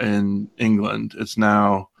in England. It's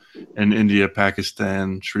now in India,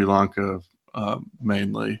 Pakistan, Sri Lanka,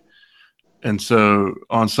 mainly. And so,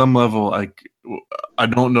 on some level, like I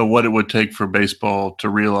don't know what it would take for baseball to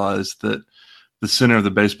realize that the center of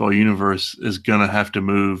the baseball universe is going to have to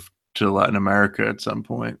move to Latin America at some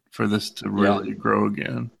point for this to really grow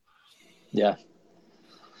again. Yeah.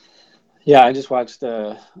 Yeah, I just watched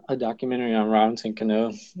a documentary on Robinson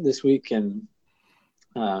Cano this week, and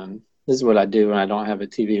this is what I do when I don't have a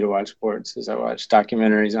TV to watch sports, is I watch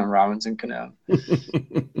documentaries on Robinson Cano.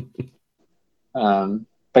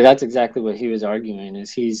 But that's exactly what he was arguing,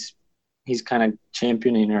 is he's kind of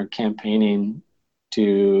championing or campaigning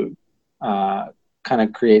to kind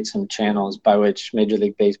of create some channels by which Major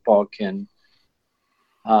League Baseball can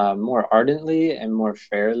more ardently and more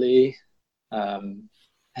fairly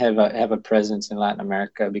have a presence in Latin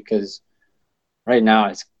America, because right now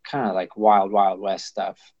it's kind of like wild west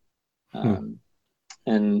stuff.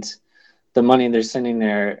 And the money they're sending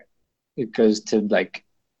there, it goes to like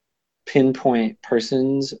pinpoint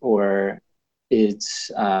persons, or it's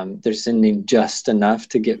they're sending just enough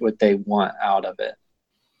to get what they want out of it.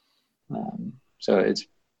 So it's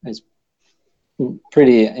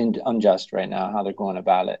pretty unjust right now how they're going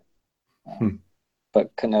about it.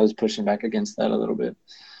 But Cano's pushing back against that a little bit.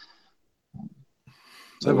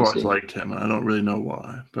 So I've always liked him, and I don't really know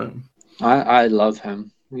why, but I love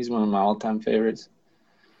him. He's one of my all-time favorites.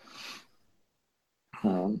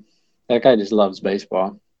 That guy just loves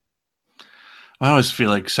baseball. I always feel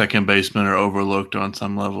like second basemen are overlooked on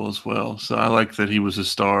some level as well. So I like that he was a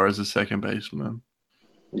star as a second baseman.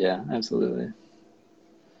 Yeah, absolutely.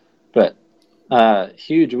 But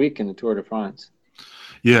huge week in the Tour de France.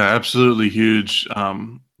 Yeah, absolutely huge.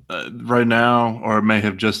 Right now, or it may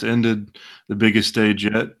have just ended, the biggest stage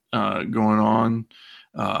yet going on.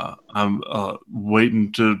 I'm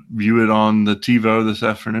waiting to view it on the TiVo this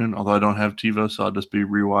afternoon, although I don't have TiVo, so I'll just be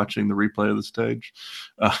rewatching the replay of the stage.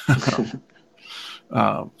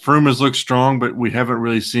 Froome has looked strong, but we haven't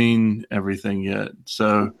really seen everything yet.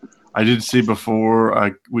 So I did see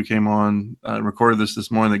before we came on and recorded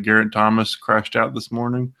this morning that Geraint Thomas crashed out this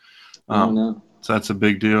morning. No. So that's a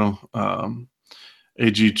big deal.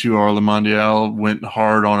 AG2R Le Mondial went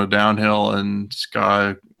hard on a downhill, and this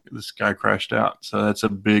guy crashed out. So that's a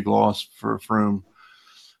big loss for Froome.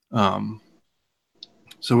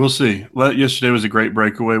 So we'll see. Yesterday was a great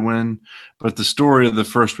breakaway win, but the story of the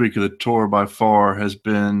first week of the Tour by far has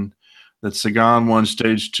been that Sagan won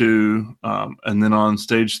stage 2, and then on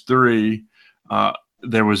stage 3,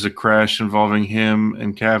 there was a crash involving him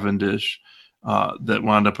and Cavendish that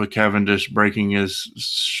wound up with Cavendish breaking his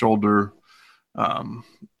shoulder. What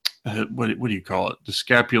do you call it? The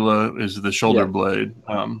scapula is the shoulder blade.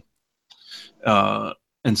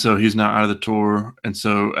 And so he's now out of the Tour. And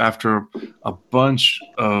so after a bunch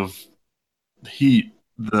of heat,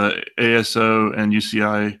 the ASO and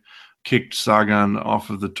UCI kicked Sagan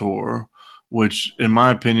off of the Tour, which in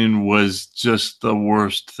my opinion was just the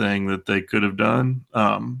worst thing that they could have done.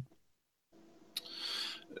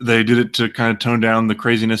 They did it to kind of tone down the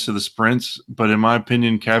craziness of the sprints, but in my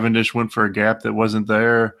opinion, Cavendish went for a gap that wasn't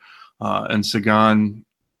there, and Sagan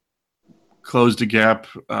closed a gap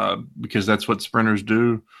because that's what sprinters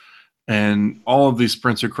do. And all of these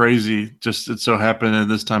sprints are crazy. Just it so happened that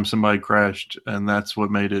this time somebody crashed, and that's what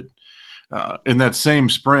made it. In that same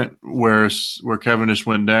sprint where Cavendish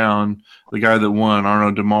went down, the guy that won,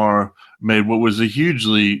 Arnaud Démare, made what was a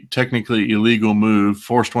hugely technically illegal move,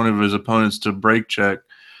 forced one of his opponents to brake check,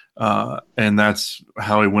 and that's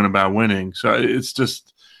how he went about winning. So it's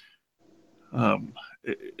just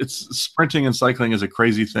it's sprinting and cycling is a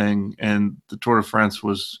crazy thing, and the Tour de France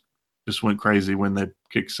just went crazy when they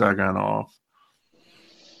kicked Sagan off.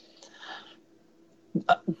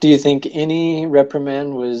 Do you think any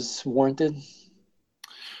reprimand was warranted?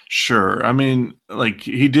 Sure. I mean,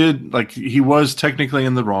 he was technically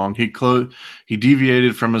in the wrong. He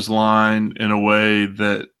deviated from his line in a way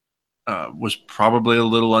that was probably a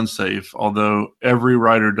little unsafe, although every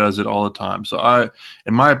rider does it all the time. So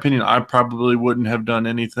in my opinion, I probably wouldn't have done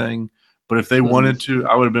anything, but if they wanted to,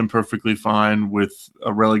 I would have been perfectly fine with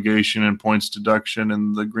a relegation and points deduction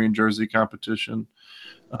in the green jersey competition.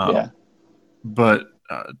 But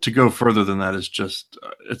to go further than that is just,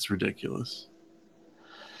 it's ridiculous.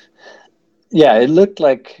 Yeah, it looked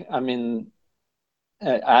like, I mean,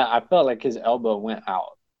 I felt like his elbow went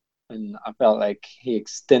out, and I felt like he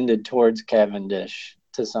extended towards Cavendish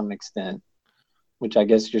to some extent, which I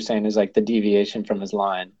guess you're saying is like the deviation from his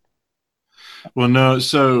line. Well, no.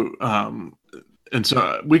 So, and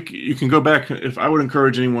so you can go back. If I would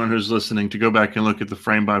encourage anyone who's listening to go back and look at the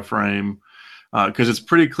frame by frame, because it's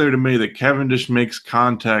pretty clear to me that Cavendish makes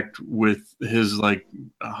contact with his like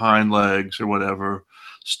hind legs or whatever,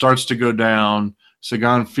 starts to go down.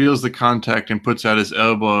 Sagan feels the contact and puts out his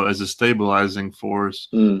elbow as a stabilizing force.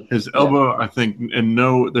 His elbow, I think, and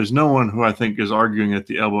there's no one who I think is arguing that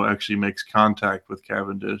the elbow actually makes contact with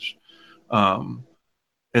Cavendish.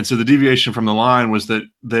 And so the deviation from the line was that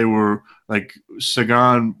they were like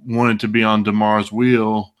Sagan wanted to be on Demar's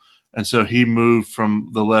wheel, and so he moved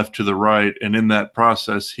from the left to the right, and in that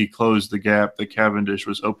process, he closed the gap that Cavendish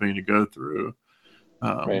was hoping to go through.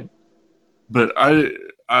 Right. But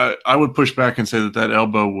I would push back and say that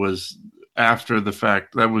elbow was after the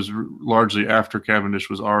fact. That was largely after Cavendish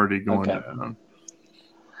was already going down.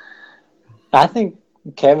 I think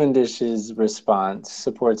Cavendish's response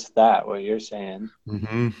supports that, what you're saying.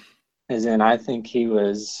 Mm-hmm. As in, I think he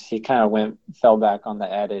kind of fell back on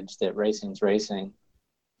the adage that racing's racing.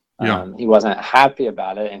 Yeah. He wasn't happy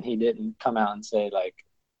about it, and he didn't come out and say, like,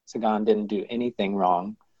 Sagan didn't do anything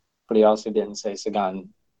wrong, but he also didn't say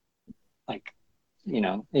Sagan, like,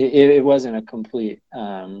 it wasn't a complete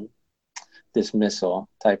dismissal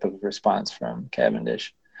type of response from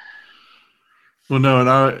Cavendish. Well, no,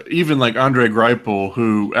 and even like Andre Greipel,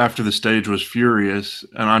 who after the stage was furious,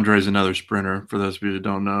 and Andre's another sprinter, for those of you that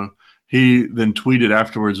don't know, he then tweeted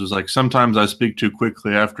afterwards, was like, sometimes I speak too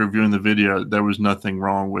quickly after viewing the video. There was nothing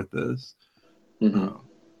wrong with this. Mm-hmm.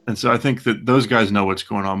 And so I think that those guys know what's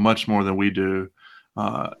going on much more than we do.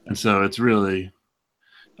 And so it's really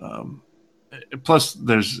plus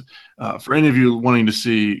there's for any of you wanting to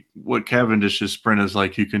see what Cavendish's sprint is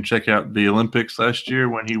like, you can check out the Olympics last year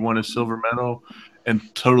when he won a silver medal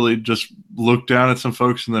and totally just looked down at some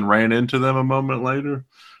folks and then ran into them a moment later.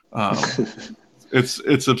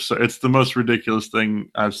 It's absurd. It's the most ridiculous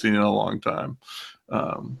thing I've seen in a long time.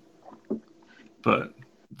 But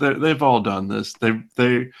they've all done this.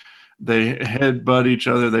 They headbutt each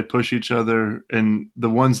other, they push each other, and the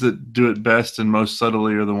ones that do it best and most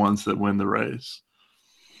subtly are the ones that win the race.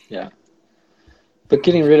 Yeah. But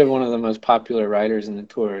getting rid of one of the most popular riders in the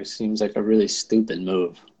Tour seems like a really stupid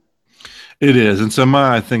move. It is. And so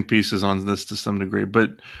my think piece is on this to some degree,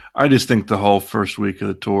 but I just think the whole first week of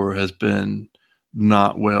the Tour has been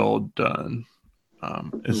not well done.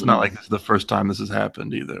 It's not like this is the first time this has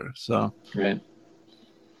happened either. So right.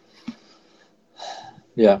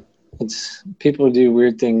 Yeah. It's people do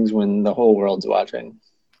weird things when the whole world's watching.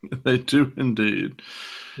 They do indeed.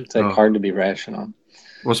 It's like hard to be rational.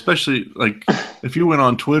 Well, especially like if you went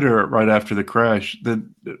on Twitter right after the crash, the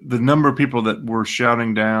number of people that were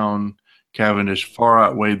shouting down Cavendish far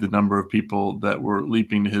outweighed the number of people that were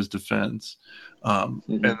leaping to his defense.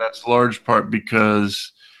 And that's large part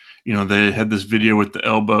because, they had this video with the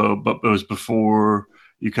elbow, but it was before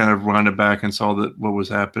you kind of wound it back and saw that what was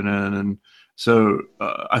happening. And so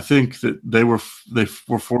I think that they were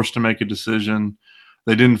forced to make a decision.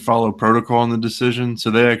 They didn't follow protocol in the decision.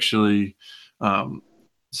 So they actually,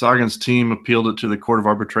 Sagan's team appealed it to the Court of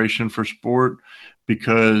Arbitration for Sport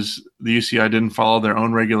because the UCI didn't follow their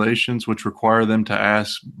own regulations, which require them to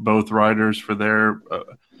ask both riders for their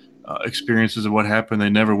experiences of what happened. They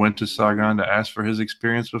never went to Sagan to ask for his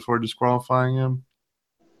experience before disqualifying him.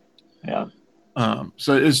 Yeah.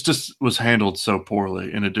 So it's just was handled so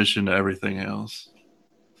poorly in addition to everything else.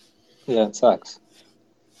 Yeah, it sucks.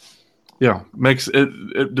 Yeah,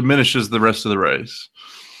 it diminishes the rest of the race.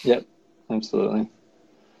 Yep, absolutely.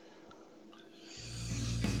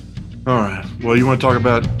 All right. Well, you want to talk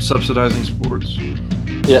about subsidizing sports?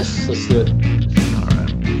 Yes, let's do it. All right.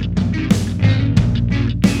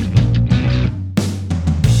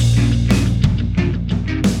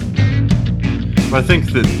 I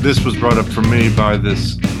think that this was brought up for me by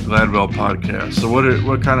this Gladwell podcast. So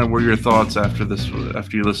what kind of were your thoughts after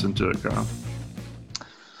you listened to it, Kyle?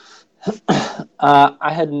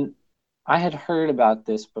 I had heard about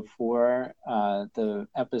this before the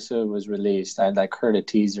episode was released. I'd heard a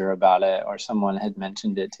teaser about it, or someone had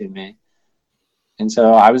mentioned it to me. And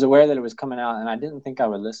so I was aware that it was coming out, and I didn't think I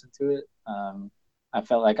would listen to it. I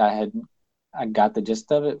felt like I got the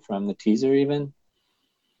gist of it from the teaser even.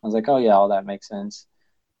 I was like, oh yeah, all that makes sense.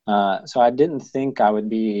 So I didn't think I would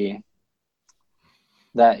be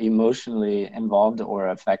that emotionally involved or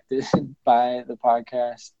affected by the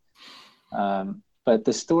podcast. But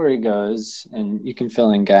the story goes, and you can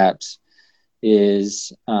fill in gaps,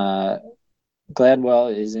 is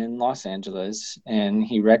Gladwell is in Los Angeles, and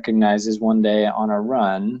he recognizes one day on a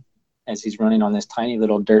run, as he's running on this tiny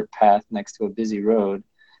little dirt path next to a busy road,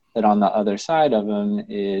 that on the other side of him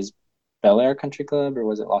is Bel Air Country Club, or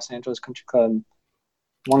was it Los Angeles Country Club?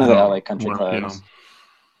 One of the LA country clubs.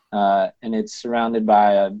 Yeah. And it's surrounded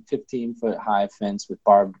by a 15-foot high fence with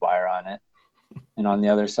barbed wire on it. And on the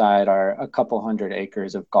other side are a couple hundred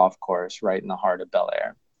acres of golf course right in the heart of Bel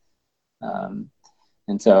Air.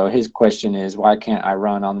 And so his question is, why can't I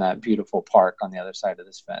run on that beautiful park on the other side of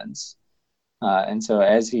this fence? And so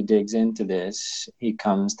as he digs into this, he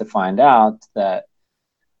comes to find out that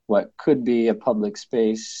what could be a public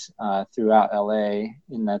space throughout LA,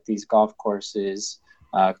 in that these golf courses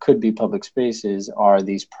could be public spaces, are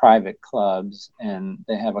these private clubs, and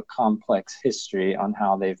they have a complex history on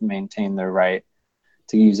how they've maintained their right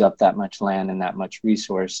to use up that much land and that much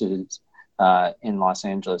resources in Los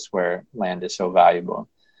Angeles, where land is so valuable.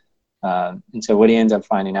 And so what he ends up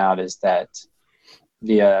finding out is that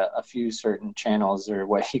via a few certain channels, or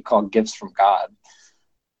what he called gifts from God,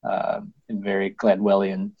 in very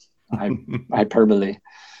Gladwellian hyperbole,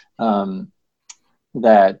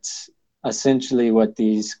 that essentially what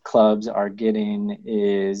these clubs are getting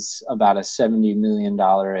is about a $70 million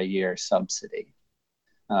a year subsidy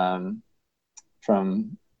from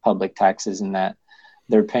public taxes, in that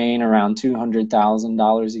they're paying around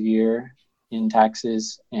 $200,000 a year in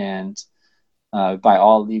taxes, and by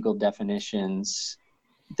all legal definitions,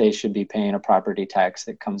 they should be paying a property tax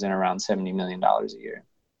that comes in around $70 million a year.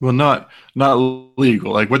 Well, not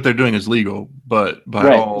legal. Like, what they're doing is legal, but by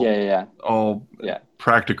right. all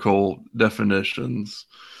practical definitions.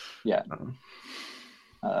 Yeah.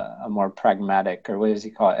 A more pragmatic, or what does he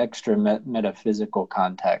call it? Extra metaphysical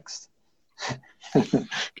context.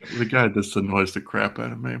 The guy just annoys the crap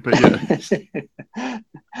out of me, but yeah.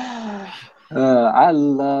 I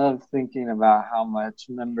love thinking about how much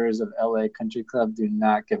members of LA Country Club do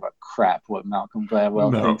not give a crap what Malcolm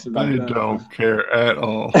Gladwell thinks about them. They don't care at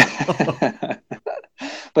all.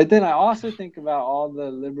 But then I also think about all the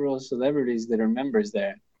liberal celebrities that are members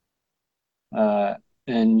there.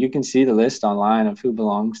 And you can see the list online of who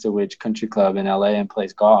belongs to which country club in LA and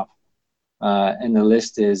plays golf. And the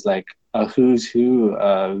list is like a who's who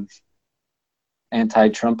of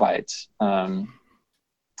anti-Trumpites.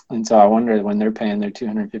 And so I wonder, when they're paying their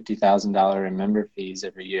 $250,000 in member fees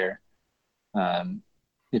every year,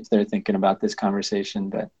 if they're thinking about this conversation.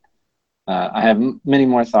 But I have many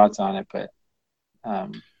more thoughts on it. But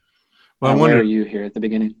where are you here at the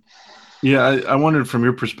beginning? Yeah, I wondered from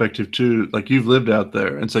your perspective too. Like, you've lived out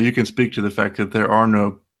there, and so you can speak to the fact that there are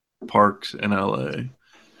no parks in LA.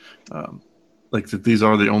 Like, that these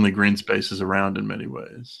are the only green spaces around in many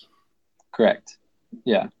ways. Correct.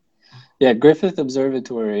 Yeah. Yeah, Griffith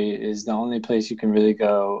Observatory is the only place you can really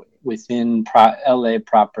go within LA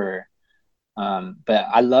proper. But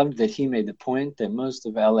I loved that he made the point that most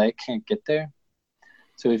of LA can't get there.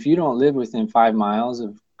 So if you don't live within 5 miles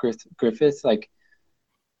of Griffith, like,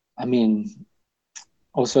 I mean,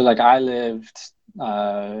 also, like, I lived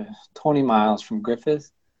 20 miles from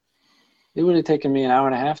Griffith. It would have taken me an hour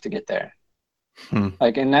and a half to get there.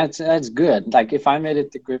 Like, and that's good. Like, if I made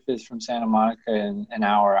it to Griffith from Santa Monica in an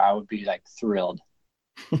hour, I would be like thrilled.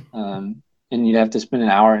 And you'd have to spend an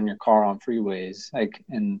hour in your car on freeways, like,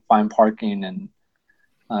 and find parking. And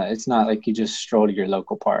it's not like you just stroll to your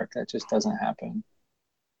local park. That just doesn't happen.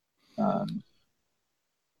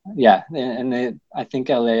 Yeah, and I think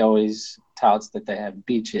LA always touts that they have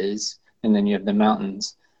beaches, and then you have the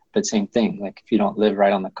mountains. But same thing, like, if you don't live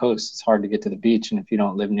right on the coast, it's hard to get to the beach, and if you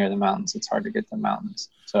don't live near the mountains, it's hard to get to the mountains.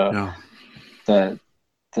 So the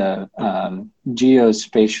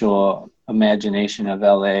geospatial imagination of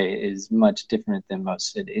LA is much different than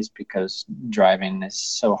most cities, because driving is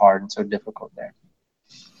so hard and so difficult there.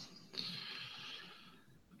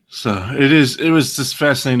 So it was just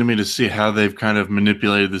fascinating to me to see how they've kind of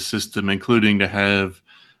manipulated the system, including to have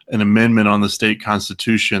an amendment on the state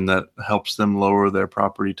constitution that helps them lower their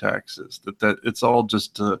property taxes. That it's all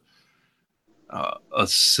just a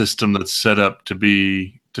system that's set up to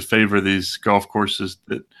favor these golf courses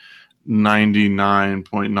that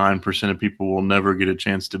 99.9% of people will never get a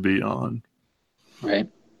chance to be on. Right.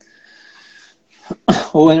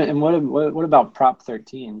 Well, and what about Prop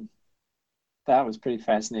 13? That was pretty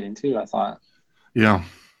fascinating too, I thought. Yeah.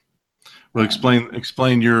 Well,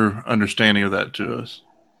 explain your understanding of that to us.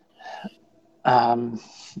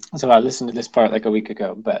 So I listened to this part like a week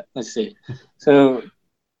ago, but let's see. So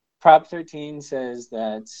Prop 13 says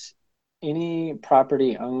that any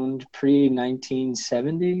property owned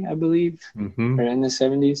pre-1970, I believe, or in the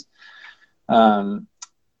 70s,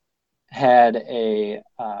 had a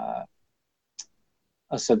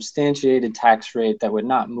substantiated tax rate that would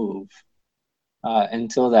not move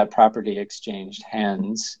until that property exchanged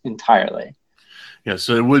hands entirely. Yeah,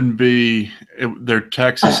 so it wouldn't be their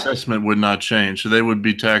tax assessment would not change. So they would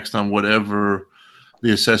be taxed on whatever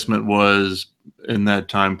the assessment was in that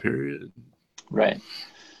time period. Right.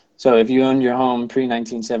 So if you owned your home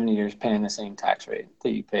pre-1970, you're paying the same tax rate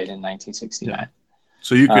that you paid in 1969. Yeah.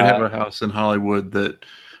 So you could have a house in Hollywood that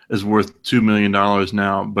is worth $2 million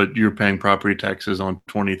now, but you're paying property taxes on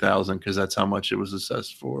 $20,000 because that's how much it was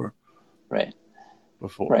assessed for. Right.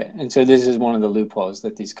 Before. Right. And so this is one of the loopholes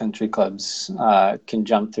that these country clubs can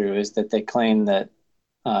jump through, is that they claim that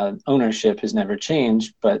ownership has never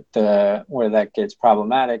changed, but where that gets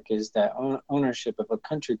problematic is that ownership of a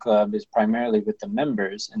country club is primarily with the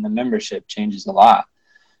members, and the membership changes a lot.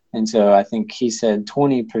 And so I think he said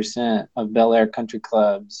 20% of Bel Air Country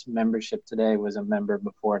Club's membership today was a member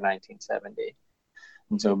before 1970.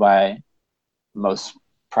 And so by most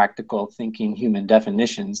practical thinking human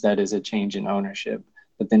definitions, that is a change in ownership.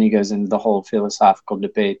 But then he goes into the whole philosophical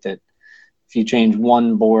debate that if you change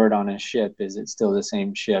one board on a ship, is it still the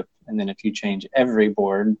same ship? And then if you change every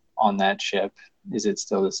board on that ship, is it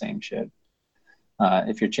still the same ship?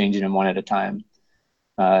 If you're changing them one at a time.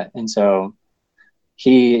 And so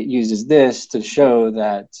he uses this to show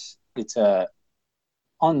that it's a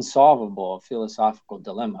unsolvable philosophical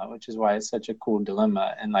dilemma, which is why it's such a cool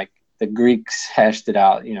dilemma. And like the Greeks hashed it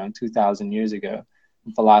out, 2,000 years ago.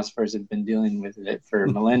 And philosophers have been dealing with it for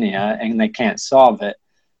millennia, and they can't solve it.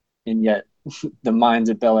 And yet the minds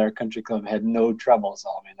at Bel Air Country Club had no trouble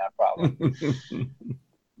solving that problem.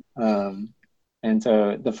 And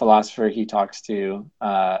so the philosopher he talks to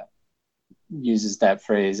uses that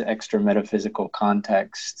phrase, extra metaphysical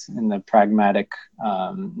context, and the pragmatic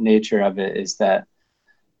nature of it is that,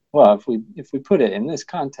 well, if we put it in this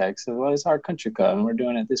context of, well, it's our country club and we're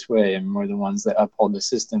doing it this way and we're the ones that uphold the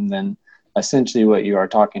system, then essentially what you are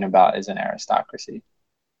talking about is an aristocracy.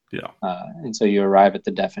 Yeah. And so you arrive at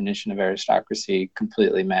the definition of aristocracy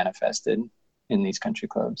completely manifested in these country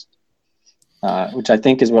clubs, which I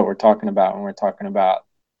think is what we're talking about when we're talking about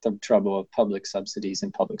the trouble of public subsidies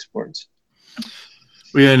in public sports.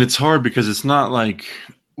 Yeah, and it's hard because it's not like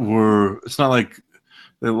the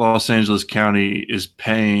Los Angeles County is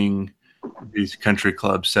paying these country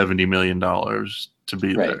clubs $70 million to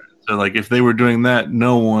be Right. there. So like if they were doing that,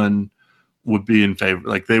 no one would be in favor.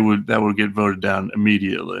 Like that would get voted down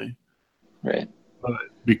immediately. Right. But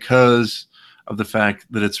because of the fact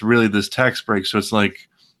that it's really this tax break, so it's like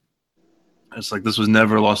this was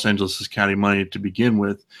never Los Angeles County money to begin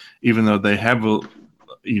with, even though they have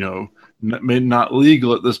not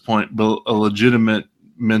legal at this point, but a legitimate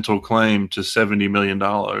mental claim to $70 million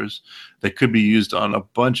that could be used on a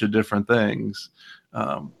bunch of different things.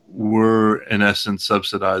 We're in essence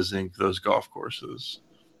subsidizing those golf courses.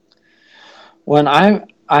 Well,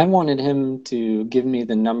 I wanted him to give me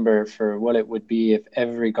the number for what it would be if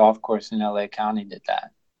every golf course in LA County did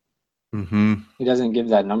that. Mm-hmm. He doesn't give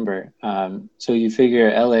that number. So you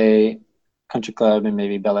figure LA Country Club and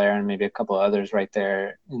maybe Bel Air and maybe a couple of others right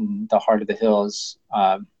there in the heart of the hills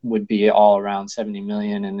would be all around 70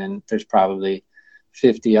 million. And then there's probably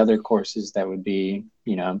 50 other courses that would be,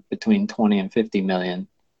 between 20 and 50 million.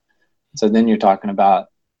 So then you're talking about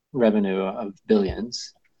revenue of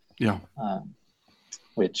billions. Yeah.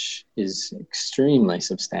 Which is extremely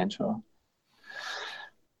substantial.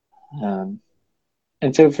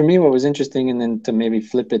 And so for me, what was interesting, and then to maybe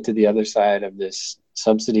flip it to the other side of this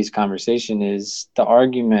subsidies conversation, is the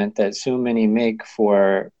argument that so many make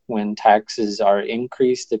for when taxes are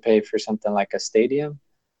increased to pay for something like a stadium,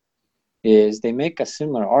 is they make a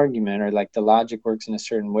similar argument, or like the logic works in a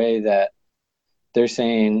certain way that they're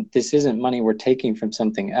saying this isn't money we're taking from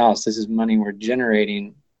something else. This is money we're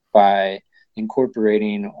generating by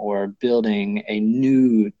incorporating or building a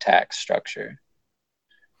new tax structure.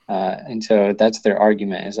 And so that's their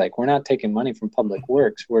argument, is like, we're not taking money from public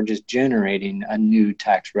works. We're just generating a new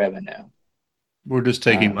tax revenue. We're just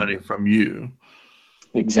taking money from you.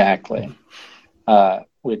 Exactly.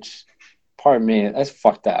 Which, pardon me, that's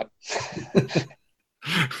fucked up.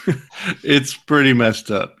 It's pretty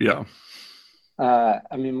messed up. Yeah.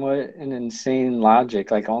 I mean, what an insane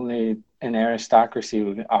logic. Like only an aristocracy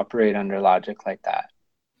would operate under logic like that.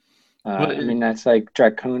 I mean, that's like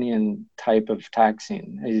draconian type of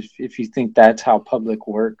taxing. If you think that's how public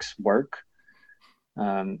works work,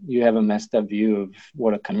 you have a messed up view of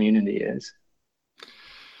what a community is.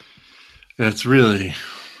 It's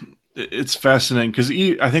fascinating because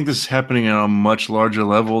I think this is happening on a much larger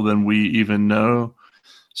level than we even know.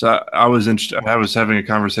 So I was having a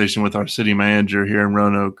conversation with our city manager here in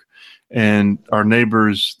Roanoke, and our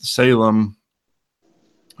neighbors, Salem,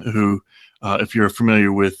 who, if you're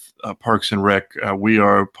familiar with Parks and Rec, we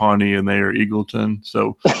are Pawnee and they are Eagleton.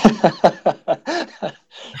 So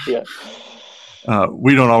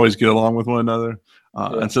We don't always get along with one another.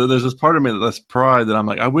 And so there's this part of me that's pride that I'm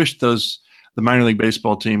like, I wish the minor league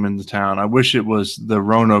baseball team in the town, I wish it was the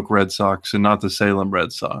Roanoke Red Sox and not the Salem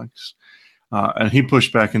Red Sox. And he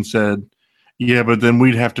pushed back and said, yeah, but then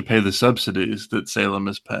we'd have to pay the subsidies that Salem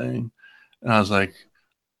is paying. And I was like,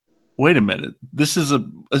 wait a minute, this is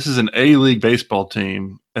an A-League baseball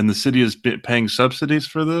team, and the city is paying subsidies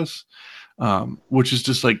for this, which is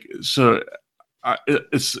just like, so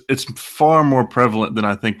it's far more prevalent than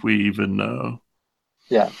I think we even know.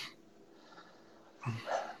 Yeah.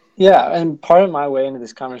 Yeah, and part of my way into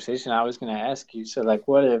this conversation, I was going to ask you, so like,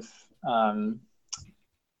 what if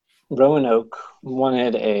Roanoke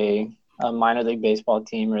wanted a minor league baseball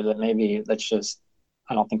team, or that maybe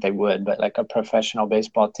I don't think they would, but like a professional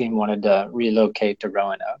baseball team wanted to relocate to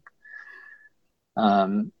Roanoke.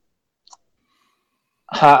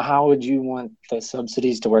 How would you want the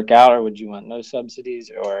subsidies to work out, or would you want no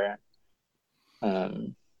subsidies, or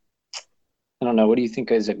I don't know. What do you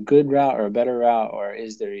think is a good route or a better route, or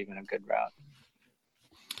is there even a good route?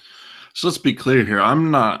 So let's be clear here.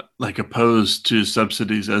 I'm not like opposed to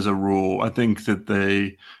subsidies as a rule. I think that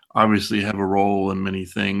they obviously have a role in many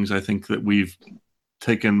things. I think that we've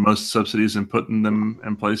taken most subsidies and putting them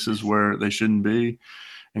in places where they shouldn't be,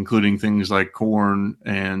 including things like corn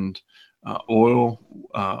and oil,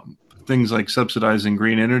 things like subsidizing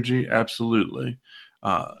green energy. Absolutely.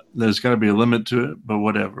 There's got to be a limit to it, but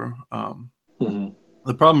whatever.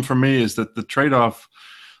 The problem for me is that the trade-off,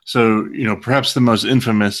 so, perhaps the most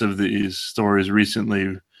infamous of these stories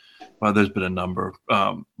recently, well, there's been a number,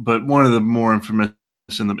 but one of the more infamous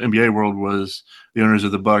in the NBA world was the owners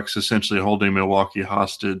of the Bucks essentially holding Milwaukee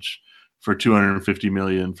hostage for $250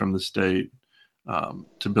 million from the state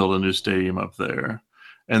to build a new stadium up there.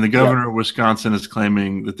 And the governor of Wisconsin is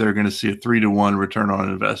claiming that they're going to see a 3-to-1 return on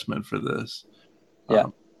investment for this. Yeah.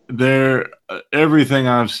 Everything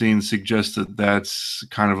I've seen suggests that that's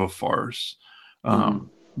kind of a farce.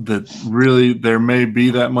 That really there may be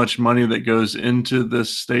that much money that goes into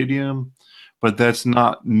this stadium, but that's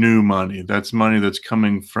not new money. That's money that's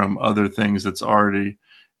coming from other things that's already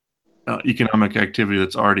economic activity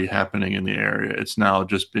that's already happening in the area. It's now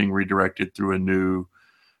just being redirected through a new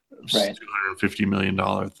 $250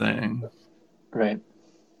 million thing. Right.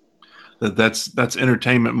 That's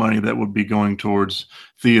entertainment money that would be going towards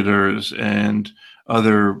theaters and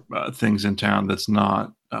other things in town that's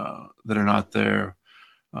not that are not there.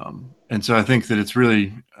 And so I think that it's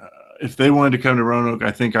really, if they wanted to come to Roanoke,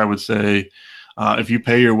 I think I would say, if you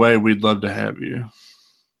pay your way, we'd love to have you.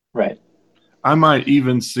 Right. I might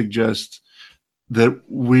even suggest that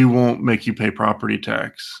we won't make you pay property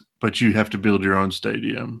tax, but you have to build your own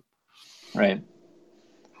stadium. Right.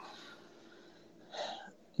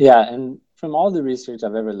 Yeah, and from all the research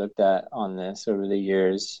I've ever looked at on this over the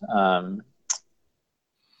years,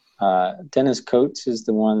 Dennis Coates is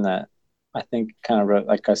the one that I think kind of wrote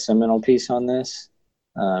like a seminal piece on this.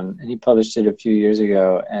 And he published it a few years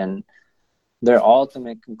ago. And their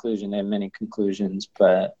ultimate conclusion, they have many conclusions,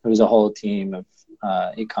 but it was a whole team of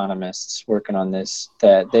economists working on this,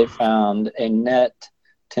 that they found a net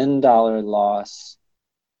 $10 loss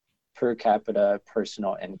per capita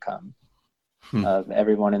personal income of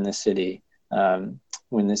everyone in the city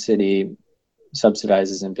when the city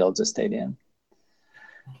subsidizes and builds a stadium.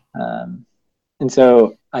 And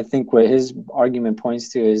so I think what his argument points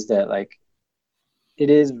to is that, like, it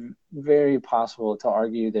is very possible to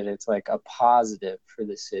argue that it's like a positive for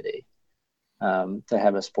the city to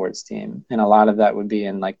have a sports team. And a lot of that would be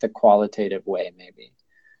in like the qualitative way, maybe.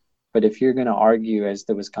 But if you're going to argue, as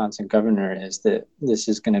the Wisconsin governor is, that this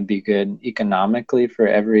is going to be good economically for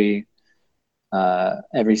every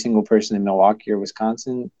single person in Milwaukee or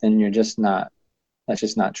Wisconsin, then that's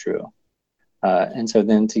just not true. And so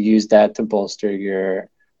then to use that to bolster your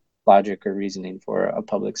logic or reasoning for a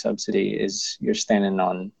public subsidy is you're standing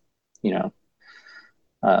on,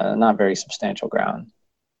 not very substantial ground.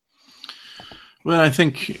 Well, I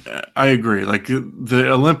think I agree. Like the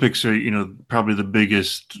Olympics are, probably the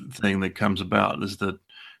biggest thing that comes about is that,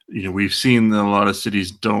 we've seen that a lot of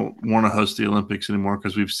cities don't want to host the Olympics anymore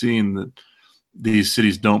because we've seen that these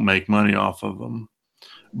cities don't make money off of them.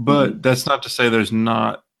 But that's not to say there's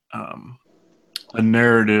not a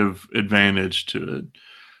narrative advantage to it.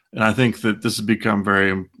 And I think that this has become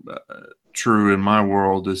very true in my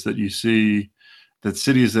world, is that you see that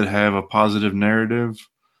cities that have a positive narrative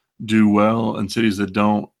do well, and cities that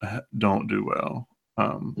don't do well.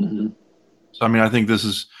 So, I mean, I think this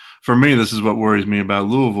is what worries me about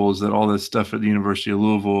Louisville, is that all this stuff at the University of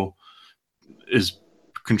Louisville is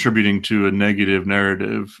contributing to a negative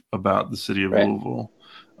narrative about the city of Louisville.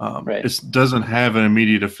 Right. It doesn't have an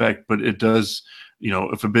immediate effect, but it does.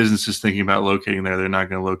 If a business is thinking about locating there, they're not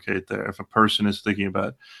going to locate there. If a person is thinking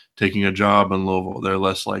about taking a job in Louisville, they're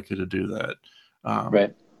less likely to do that.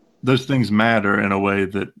 Right. Those things matter in a way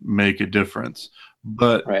that make a difference.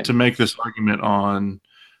 But to make this argument on,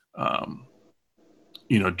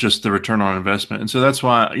 just the return on investment. And so that's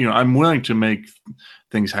why, I'm willing to make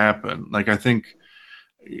things happen. Like, I think,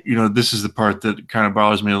 this is the part that kind of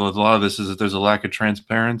bothers me with a lot of this, is that there's a lack of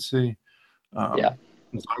transparency. Yeah.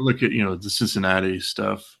 So I look at, the Cincinnati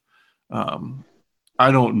stuff.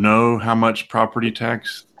 I don't know how much property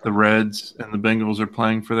tax the Reds and the Bengals are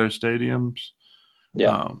paying for their stadiums.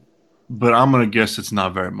 Yeah. But I'm going to guess it's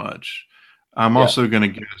not very much. I'm also going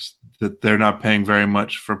to guess that they're not paying very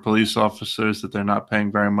much for police officers, that they're not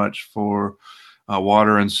paying very much for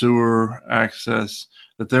water and sewer access,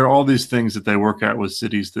 that there are all these things that they work out with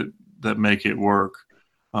cities that make it work.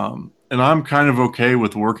 And I'm kind of okay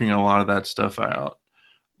with working a lot of that stuff out.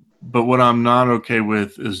 But what I'm not okay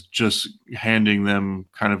with is just handing them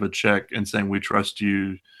kind of a check and saying, we trust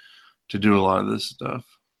you to do a lot of this stuff.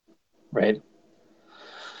 Right.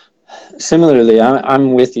 Similarly,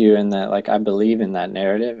 I'm with you in that, like, I believe in that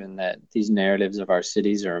narrative, and that these narratives of our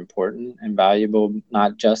cities are important and valuable,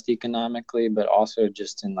 not just economically, but also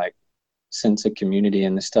just in like sense of community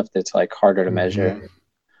and the stuff that's like harder to measure.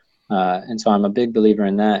 And so I'm a big believer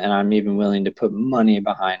in that, and I'm even willing to put money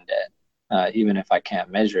behind it, even if I can't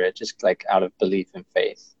measure it, just like out of belief and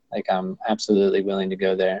faith. Like, I'm absolutely willing to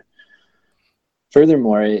go there.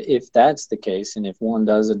 Furthermore, if that's the case, and if one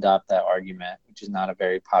does adopt that argument, which is not a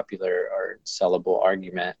very popular or sellable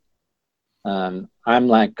argument, I'm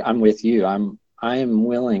with you. I am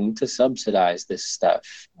willing to subsidize this stuff,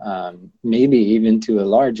 maybe even to a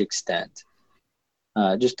large extent.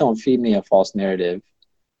 Just don't feed me a false narrative.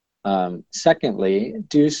 Secondly,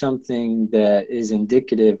 do something that is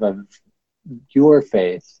indicative of your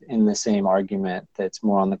faith in the same argument that's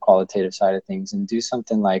more on the qualitative side of things, and do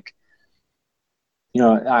something like,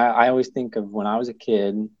 I always think of when I was a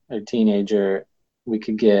kid or teenager, we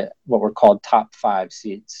could get what were called top 5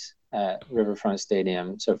 seats at Riverfront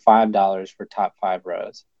Stadium. So $5 for top 5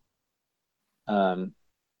 rows. Why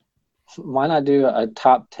not do a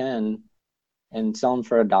top 10 and sell them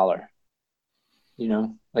for $1?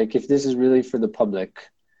 Like, if this is really for the public,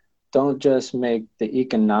 don't just make the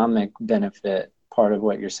economic benefit part of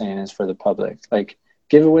what you're saying is for the public. Like,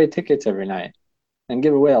 give away tickets every night. And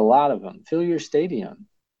give away a lot of them. Fill your stadium,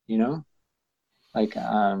 like,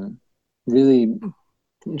 really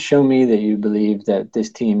show me that you believe that this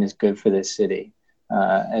team is good for this city,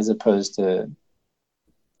 as opposed to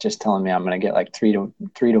just telling me I'm going to get like 3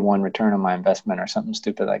 to 1 return on my investment or something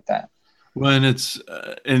stupid like that. Well,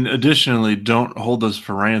 and additionally, don't hold us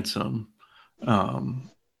for ransom.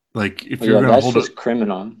 Like, if you're going to hold us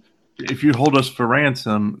criminal. If you hold us for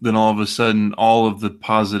ransom, then all of a sudden, all of the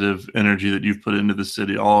positive energy that you've put into the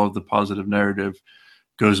city, all of the positive narrative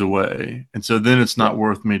goes away. And so then it's not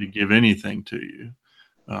worth me to give anything to you,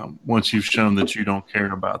 once you've shown that you don't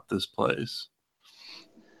care about this place.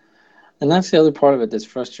 And that's the other part of it that's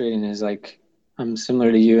frustrating, is like, I'm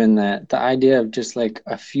similar to you in that the idea of just like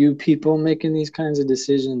a few people making these kinds of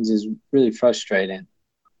decisions is really frustrating.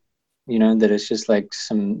 That it's just like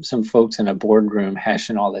some folks in a boardroom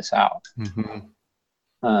hashing all this out.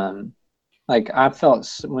 Like, I felt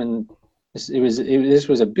when this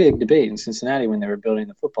was a big debate in Cincinnati when they were building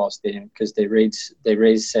the football stadium, because they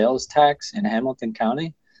raised sales tax in Hamilton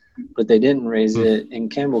County, but they didn't raise it in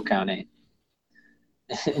Campbell County.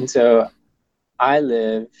 And so I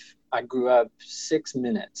grew up 6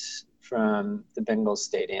 minutes from the Bengals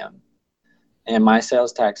stadium, and my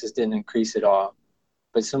sales taxes didn't increase at all.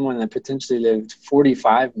 But someone that potentially lived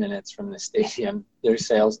 45 minutes from the stadium, their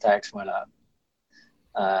sales tax went up.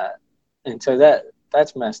 And so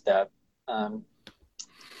that's messed up.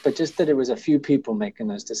 But just that it was a few people making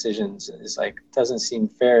those decisions is like, doesn't seem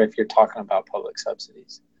fair if you're talking about public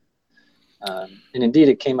subsidies. And indeed,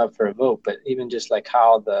 it came up for a vote, but even just like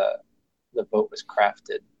how the vote was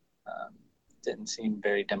crafted, didn't seem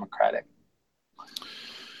very democratic.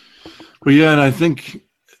 Well, yeah, and I think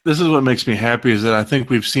this is what makes me happy, is that I think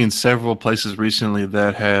we've seen several places recently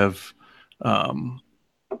that have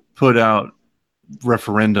put out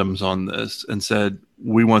referendums on this and said,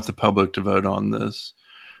 we want the public to vote on this.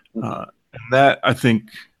 And that, I think,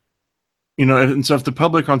 and so if the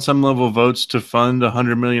public on some level votes to fund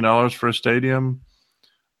 $100 million for a stadium,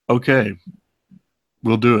 okay,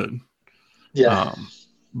 we'll do it. Yeah.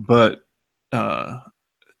 But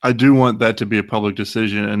I do want that to be a public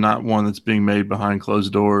decision and not one that's being made behind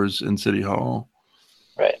closed doors in City Hall.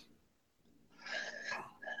 Right.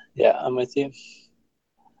 Yeah, I'm with you.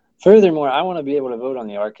 Furthermore, I want to be able to vote on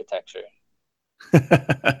the architecture.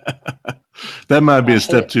 That might be a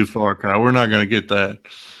step too far, Kyle. We're not going to get that.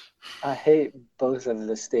 I hate both of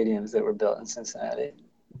the stadiums that were built in Cincinnati.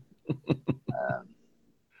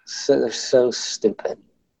 So they're so stupid,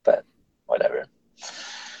 but whatever.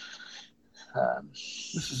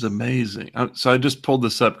 This is amazing. So I just pulled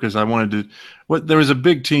this up because I wanted to. There was a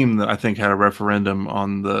big team that I think had a referendum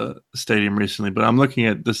on the stadium recently, but I'm looking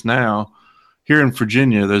at this now. Here in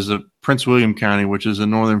Virginia, there's a Prince William County, which is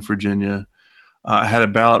in Northern Virginia, had a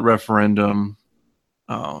ballot referendum,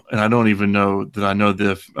 and I don't even know that I know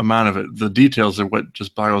the amount of it. The details are what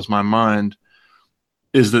just boggles my mind.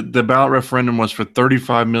 Is that the ballot referendum was for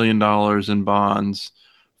 $35 million in bonds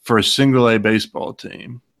for a single A baseball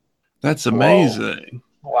team. That's amazing.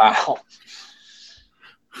 Whoa. Wow.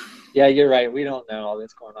 Yeah, you're right. We don't know all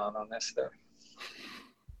that's going on this stuff.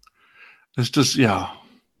 It's just, yeah.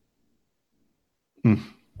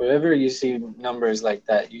 Whenever you see numbers like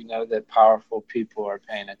that, you know that powerful people are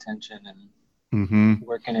paying attention and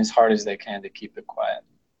working as hard as they can to keep it quiet.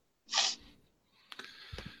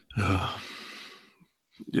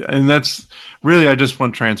 Yeah, and that's really, I just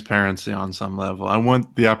want transparency on some level. I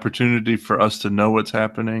want the opportunity for us to know what's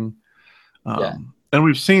happening. And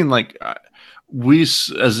we've seen, like, we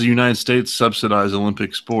as the United States subsidize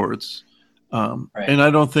Olympic sports. Right. And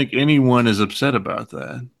I don't think anyone is upset about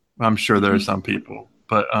that. I'm sure there are some people,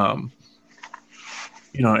 but, and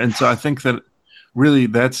so I think that really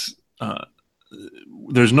that's,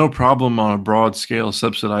 there's no problem on a broad scale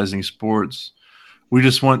subsidizing sports. We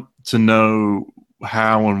just want to know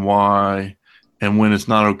how and why, and when it's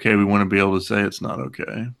not okay, we want to be able to say it's not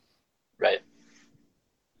okay. Right.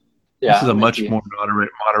 Yeah, this is a much more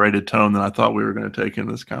moderated tone than I thought we were going to take in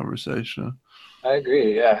this conversation. I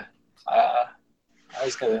agree. Yeah, I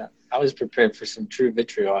was prepared for some true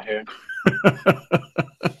vitriol here.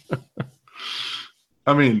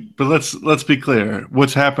 I mean, but let's be clear.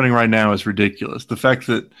 What's happening right now is ridiculous. The fact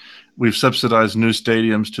that we've subsidized new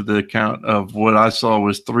stadiums to the account of what I saw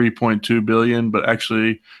was $3.2 billion, but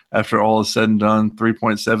actually, after all is said and done,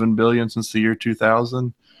 $3.7 billion since the year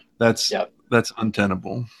 2000. That's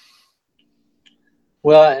untenable.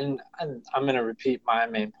 Well, and I'm going to repeat my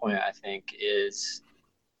main point, I think, is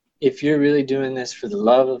if you're really doing this for the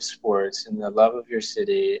love of sports and the love of your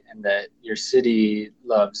city and that your city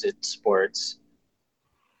loves its sports,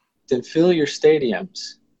 then fill your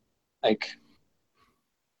stadiums. Like,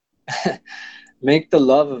 make the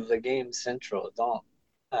love of the game central. Don't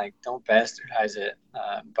bastardize it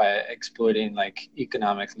by exploiting like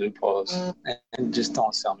economic loopholes, and just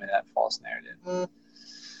don't sell me that false narrative.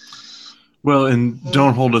 Well, and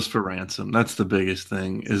don't hold us for ransom. That's the biggest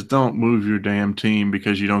thing, is don't move your damn team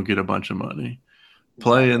because you don't get a bunch of money.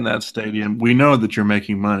 Play in that stadium. We know that you're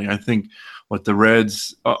making money. I think the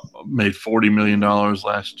Reds made $40 million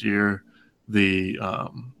last year. The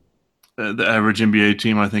average NBA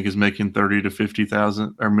team, I think, is making 30 to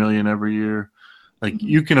 50,000 or million every year. Like,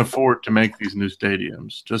 you can afford to make these new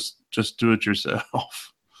stadiums. Just do it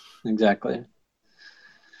yourself. Exactly.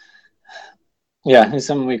 Yeah, it's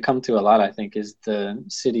something we come to a lot, I think, is the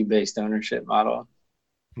city-based ownership model.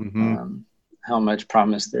 How much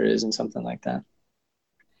promise there is in something like that.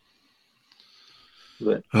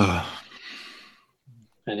 But at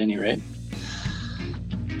any rate.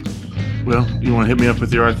 Well, you want to hit me up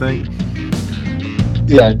with your I think?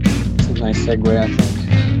 Yeah, it's a nice segue, I think.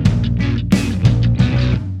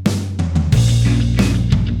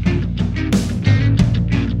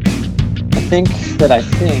 I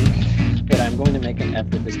think that I'm going to make an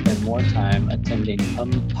effort to spend more time attending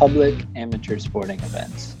public amateur sporting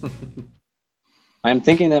events. I'm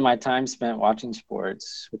thinking that my time spent watching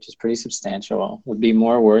sports, which is pretty substantial, would be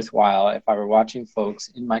more worthwhile if I were watching folks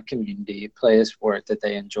in my community play a sport that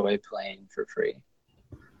they enjoy playing for free.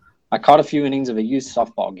 I caught a few innings of a youth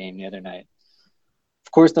softball game the other night.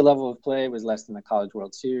 Of course, the level of play was less than the College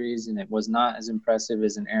World Series, and it was not as impressive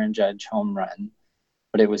as an Aaron Judge home run.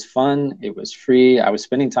 But it was fun. It was free. I was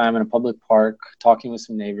spending time in a public park, talking with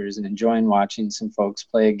some neighbors, and enjoying watching some folks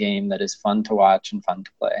play a game that is fun to watch and fun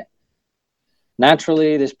to play.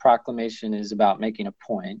 Naturally, this proclamation is about making a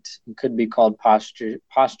point. It could be called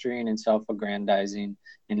posturing and self-aggrandizing,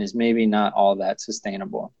 and is maybe not all that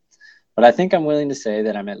sustainable. But I think I'm willing to say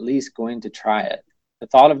that I'm at least going to try it. The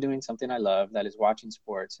thought of doing something I love, that is watching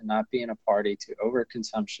sports, and not being a party to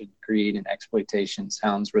overconsumption, greed, and exploitation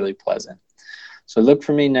sounds really pleasant. So look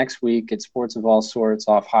for me next week at Sports of All Sorts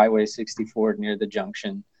off Highway 64 near the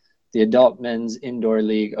junction. The adult men's indoor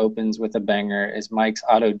league opens with a banger as Mike's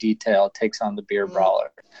Auto Detail takes on the Beer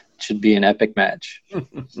Brawler. It should be an epic match.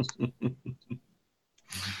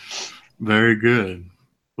 Very good.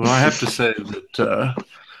 Well, I have to say that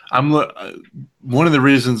one of the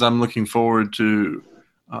reasons I'm looking forward to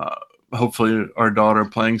hopefully our daughter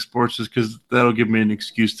playing sports is because that'll give me an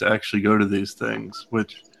excuse to actually go to these things,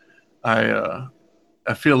 which I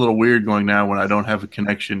feel a little weird going now when I don't have a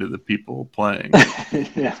connection to the people playing.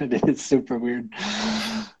 Yeah, it is super weird.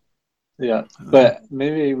 Yeah, but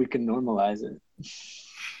maybe we can normalize it.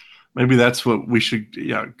 Maybe that's what we should,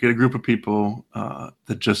 get a group of people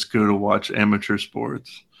that just go to watch amateur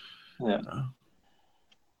sports. Yeah.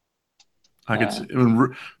 I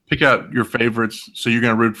could pick out your favorites. So you're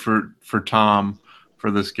going to root for Tom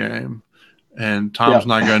for this game. And Tom's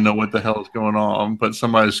not going to know what the hell is going on, but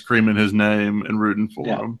somebody's screaming his name and rooting for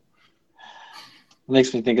him. It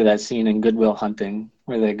makes me think of that scene in Good Will Hunting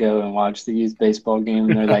where they go and watch the youth baseball game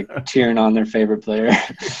and they're like cheering on their favorite player.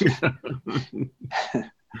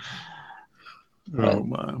 Oh,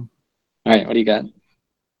 my. All right, what do you got?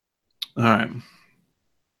 All right.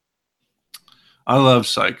 I love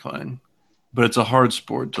cycling, but it's a hard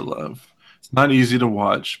sport to love. It's not easy to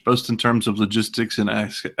watch, both in terms of logistics and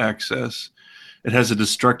access. It has a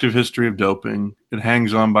destructive history of doping. It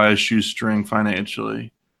hangs on by a shoestring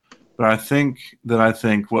financially. But I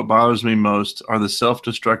think what bothers me most are the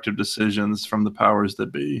self-destructive decisions from the powers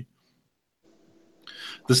that be.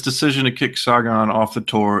 This decision to kick Sagan off the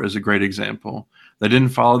tour is a great example. They didn't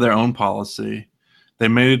follow their own policy. They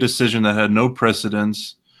made a decision that had no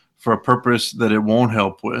precedence for a purpose that it won't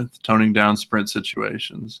help with, toning down sprint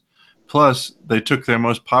situations. Plus, they took their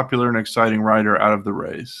most popular and exciting rider out of the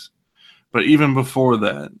race. But even before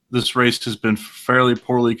that, this race has been fairly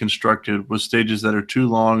poorly constructed with stages that are too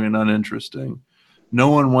long and uninteresting. No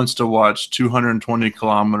one wants to watch 220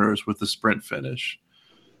 kilometers with the sprint finish.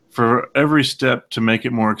 For every step to make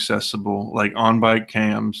it more accessible, like on-bike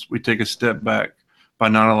cams, we take a step back by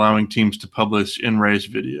not allowing teams to publish in-race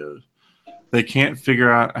videos. They can't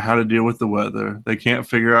figure out how to deal with the weather. They can't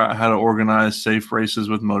figure out how to organize safe races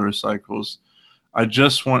with motorcycles. I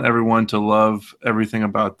just want everyone to love everything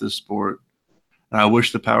about this sport. And I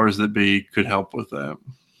wish the powers that be could help with that.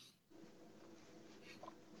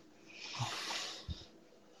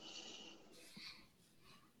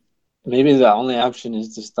 Maybe the only option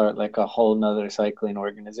is to start like a whole nother cycling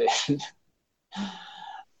organization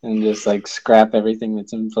and just like scrap everything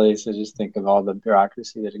that's in place. I just think of all the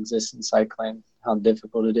bureaucracy that exists in cycling, how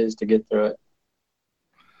difficult it is to get through it.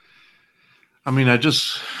 I mean,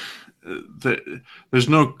 there's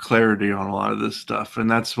no clarity on a lot of this stuff, and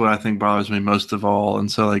that's what I think bothers me most of all.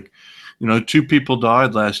 And so, 2 people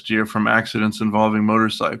died last year from accidents involving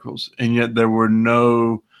motorcycles, and yet there were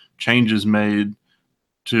no changes made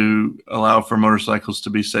to allow for motorcycles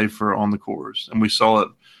to be safer on the course. And we saw it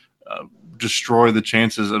destroy the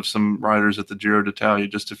chances of some riders at the Giro d'Italia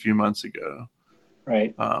just a few months ago.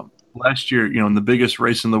 Right. Last year, in the biggest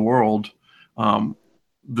race in the world,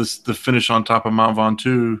 the finish on top of Mont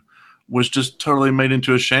Ventoux was just totally made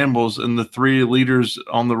into a shambles, and the 3 leaders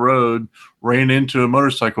on the road ran into a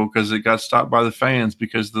motorcycle because it got stopped by the fans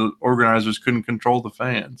because the organizers couldn't control the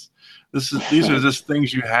fans. These are just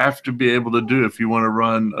things you have to be able to do if you want to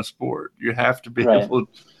run a sport. You have to be able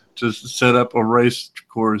to set up a race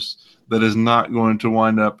course that is not going to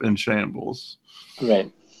wind up in shambles.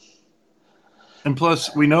 Right. And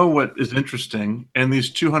plus, we know what is interesting, and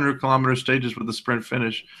these 200-kilometer stages with the sprint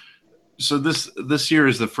finish. So this year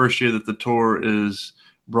is the first year that the Tour is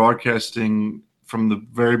broadcasting from the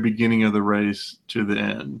very beginning of the race to the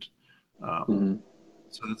end. So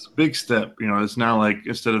it's a big step. It's now like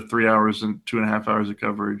instead of 3 hours and 2.5 hours of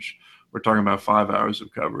coverage, we're talking about 5 hours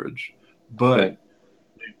of coverage. But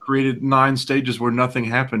they created 9 stages where nothing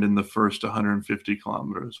happened in the first 150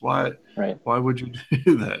 kilometers. Why? Right. Why would you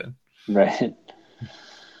do that? Right.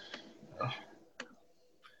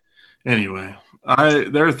 Anyway,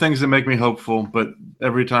 there are things that make me hopeful, but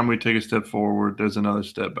every time we take a step forward, there's another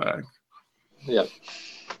step back. Yep.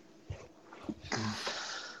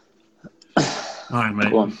 All right, mate.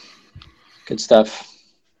 Cool. Good stuff.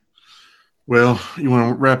 Well, you want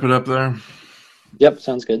to wrap it up there? Yep,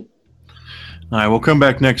 sounds good. All right, we'll come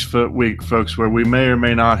back next week, folks, where we may or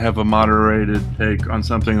may not have a moderated take on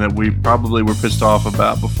something that we probably were pissed off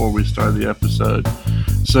about before we started the episode.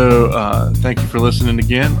 So thank you for listening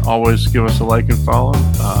again. Always give us a like and follow.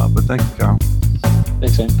 But thank you, Kyle.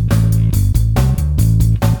 Thanks, man.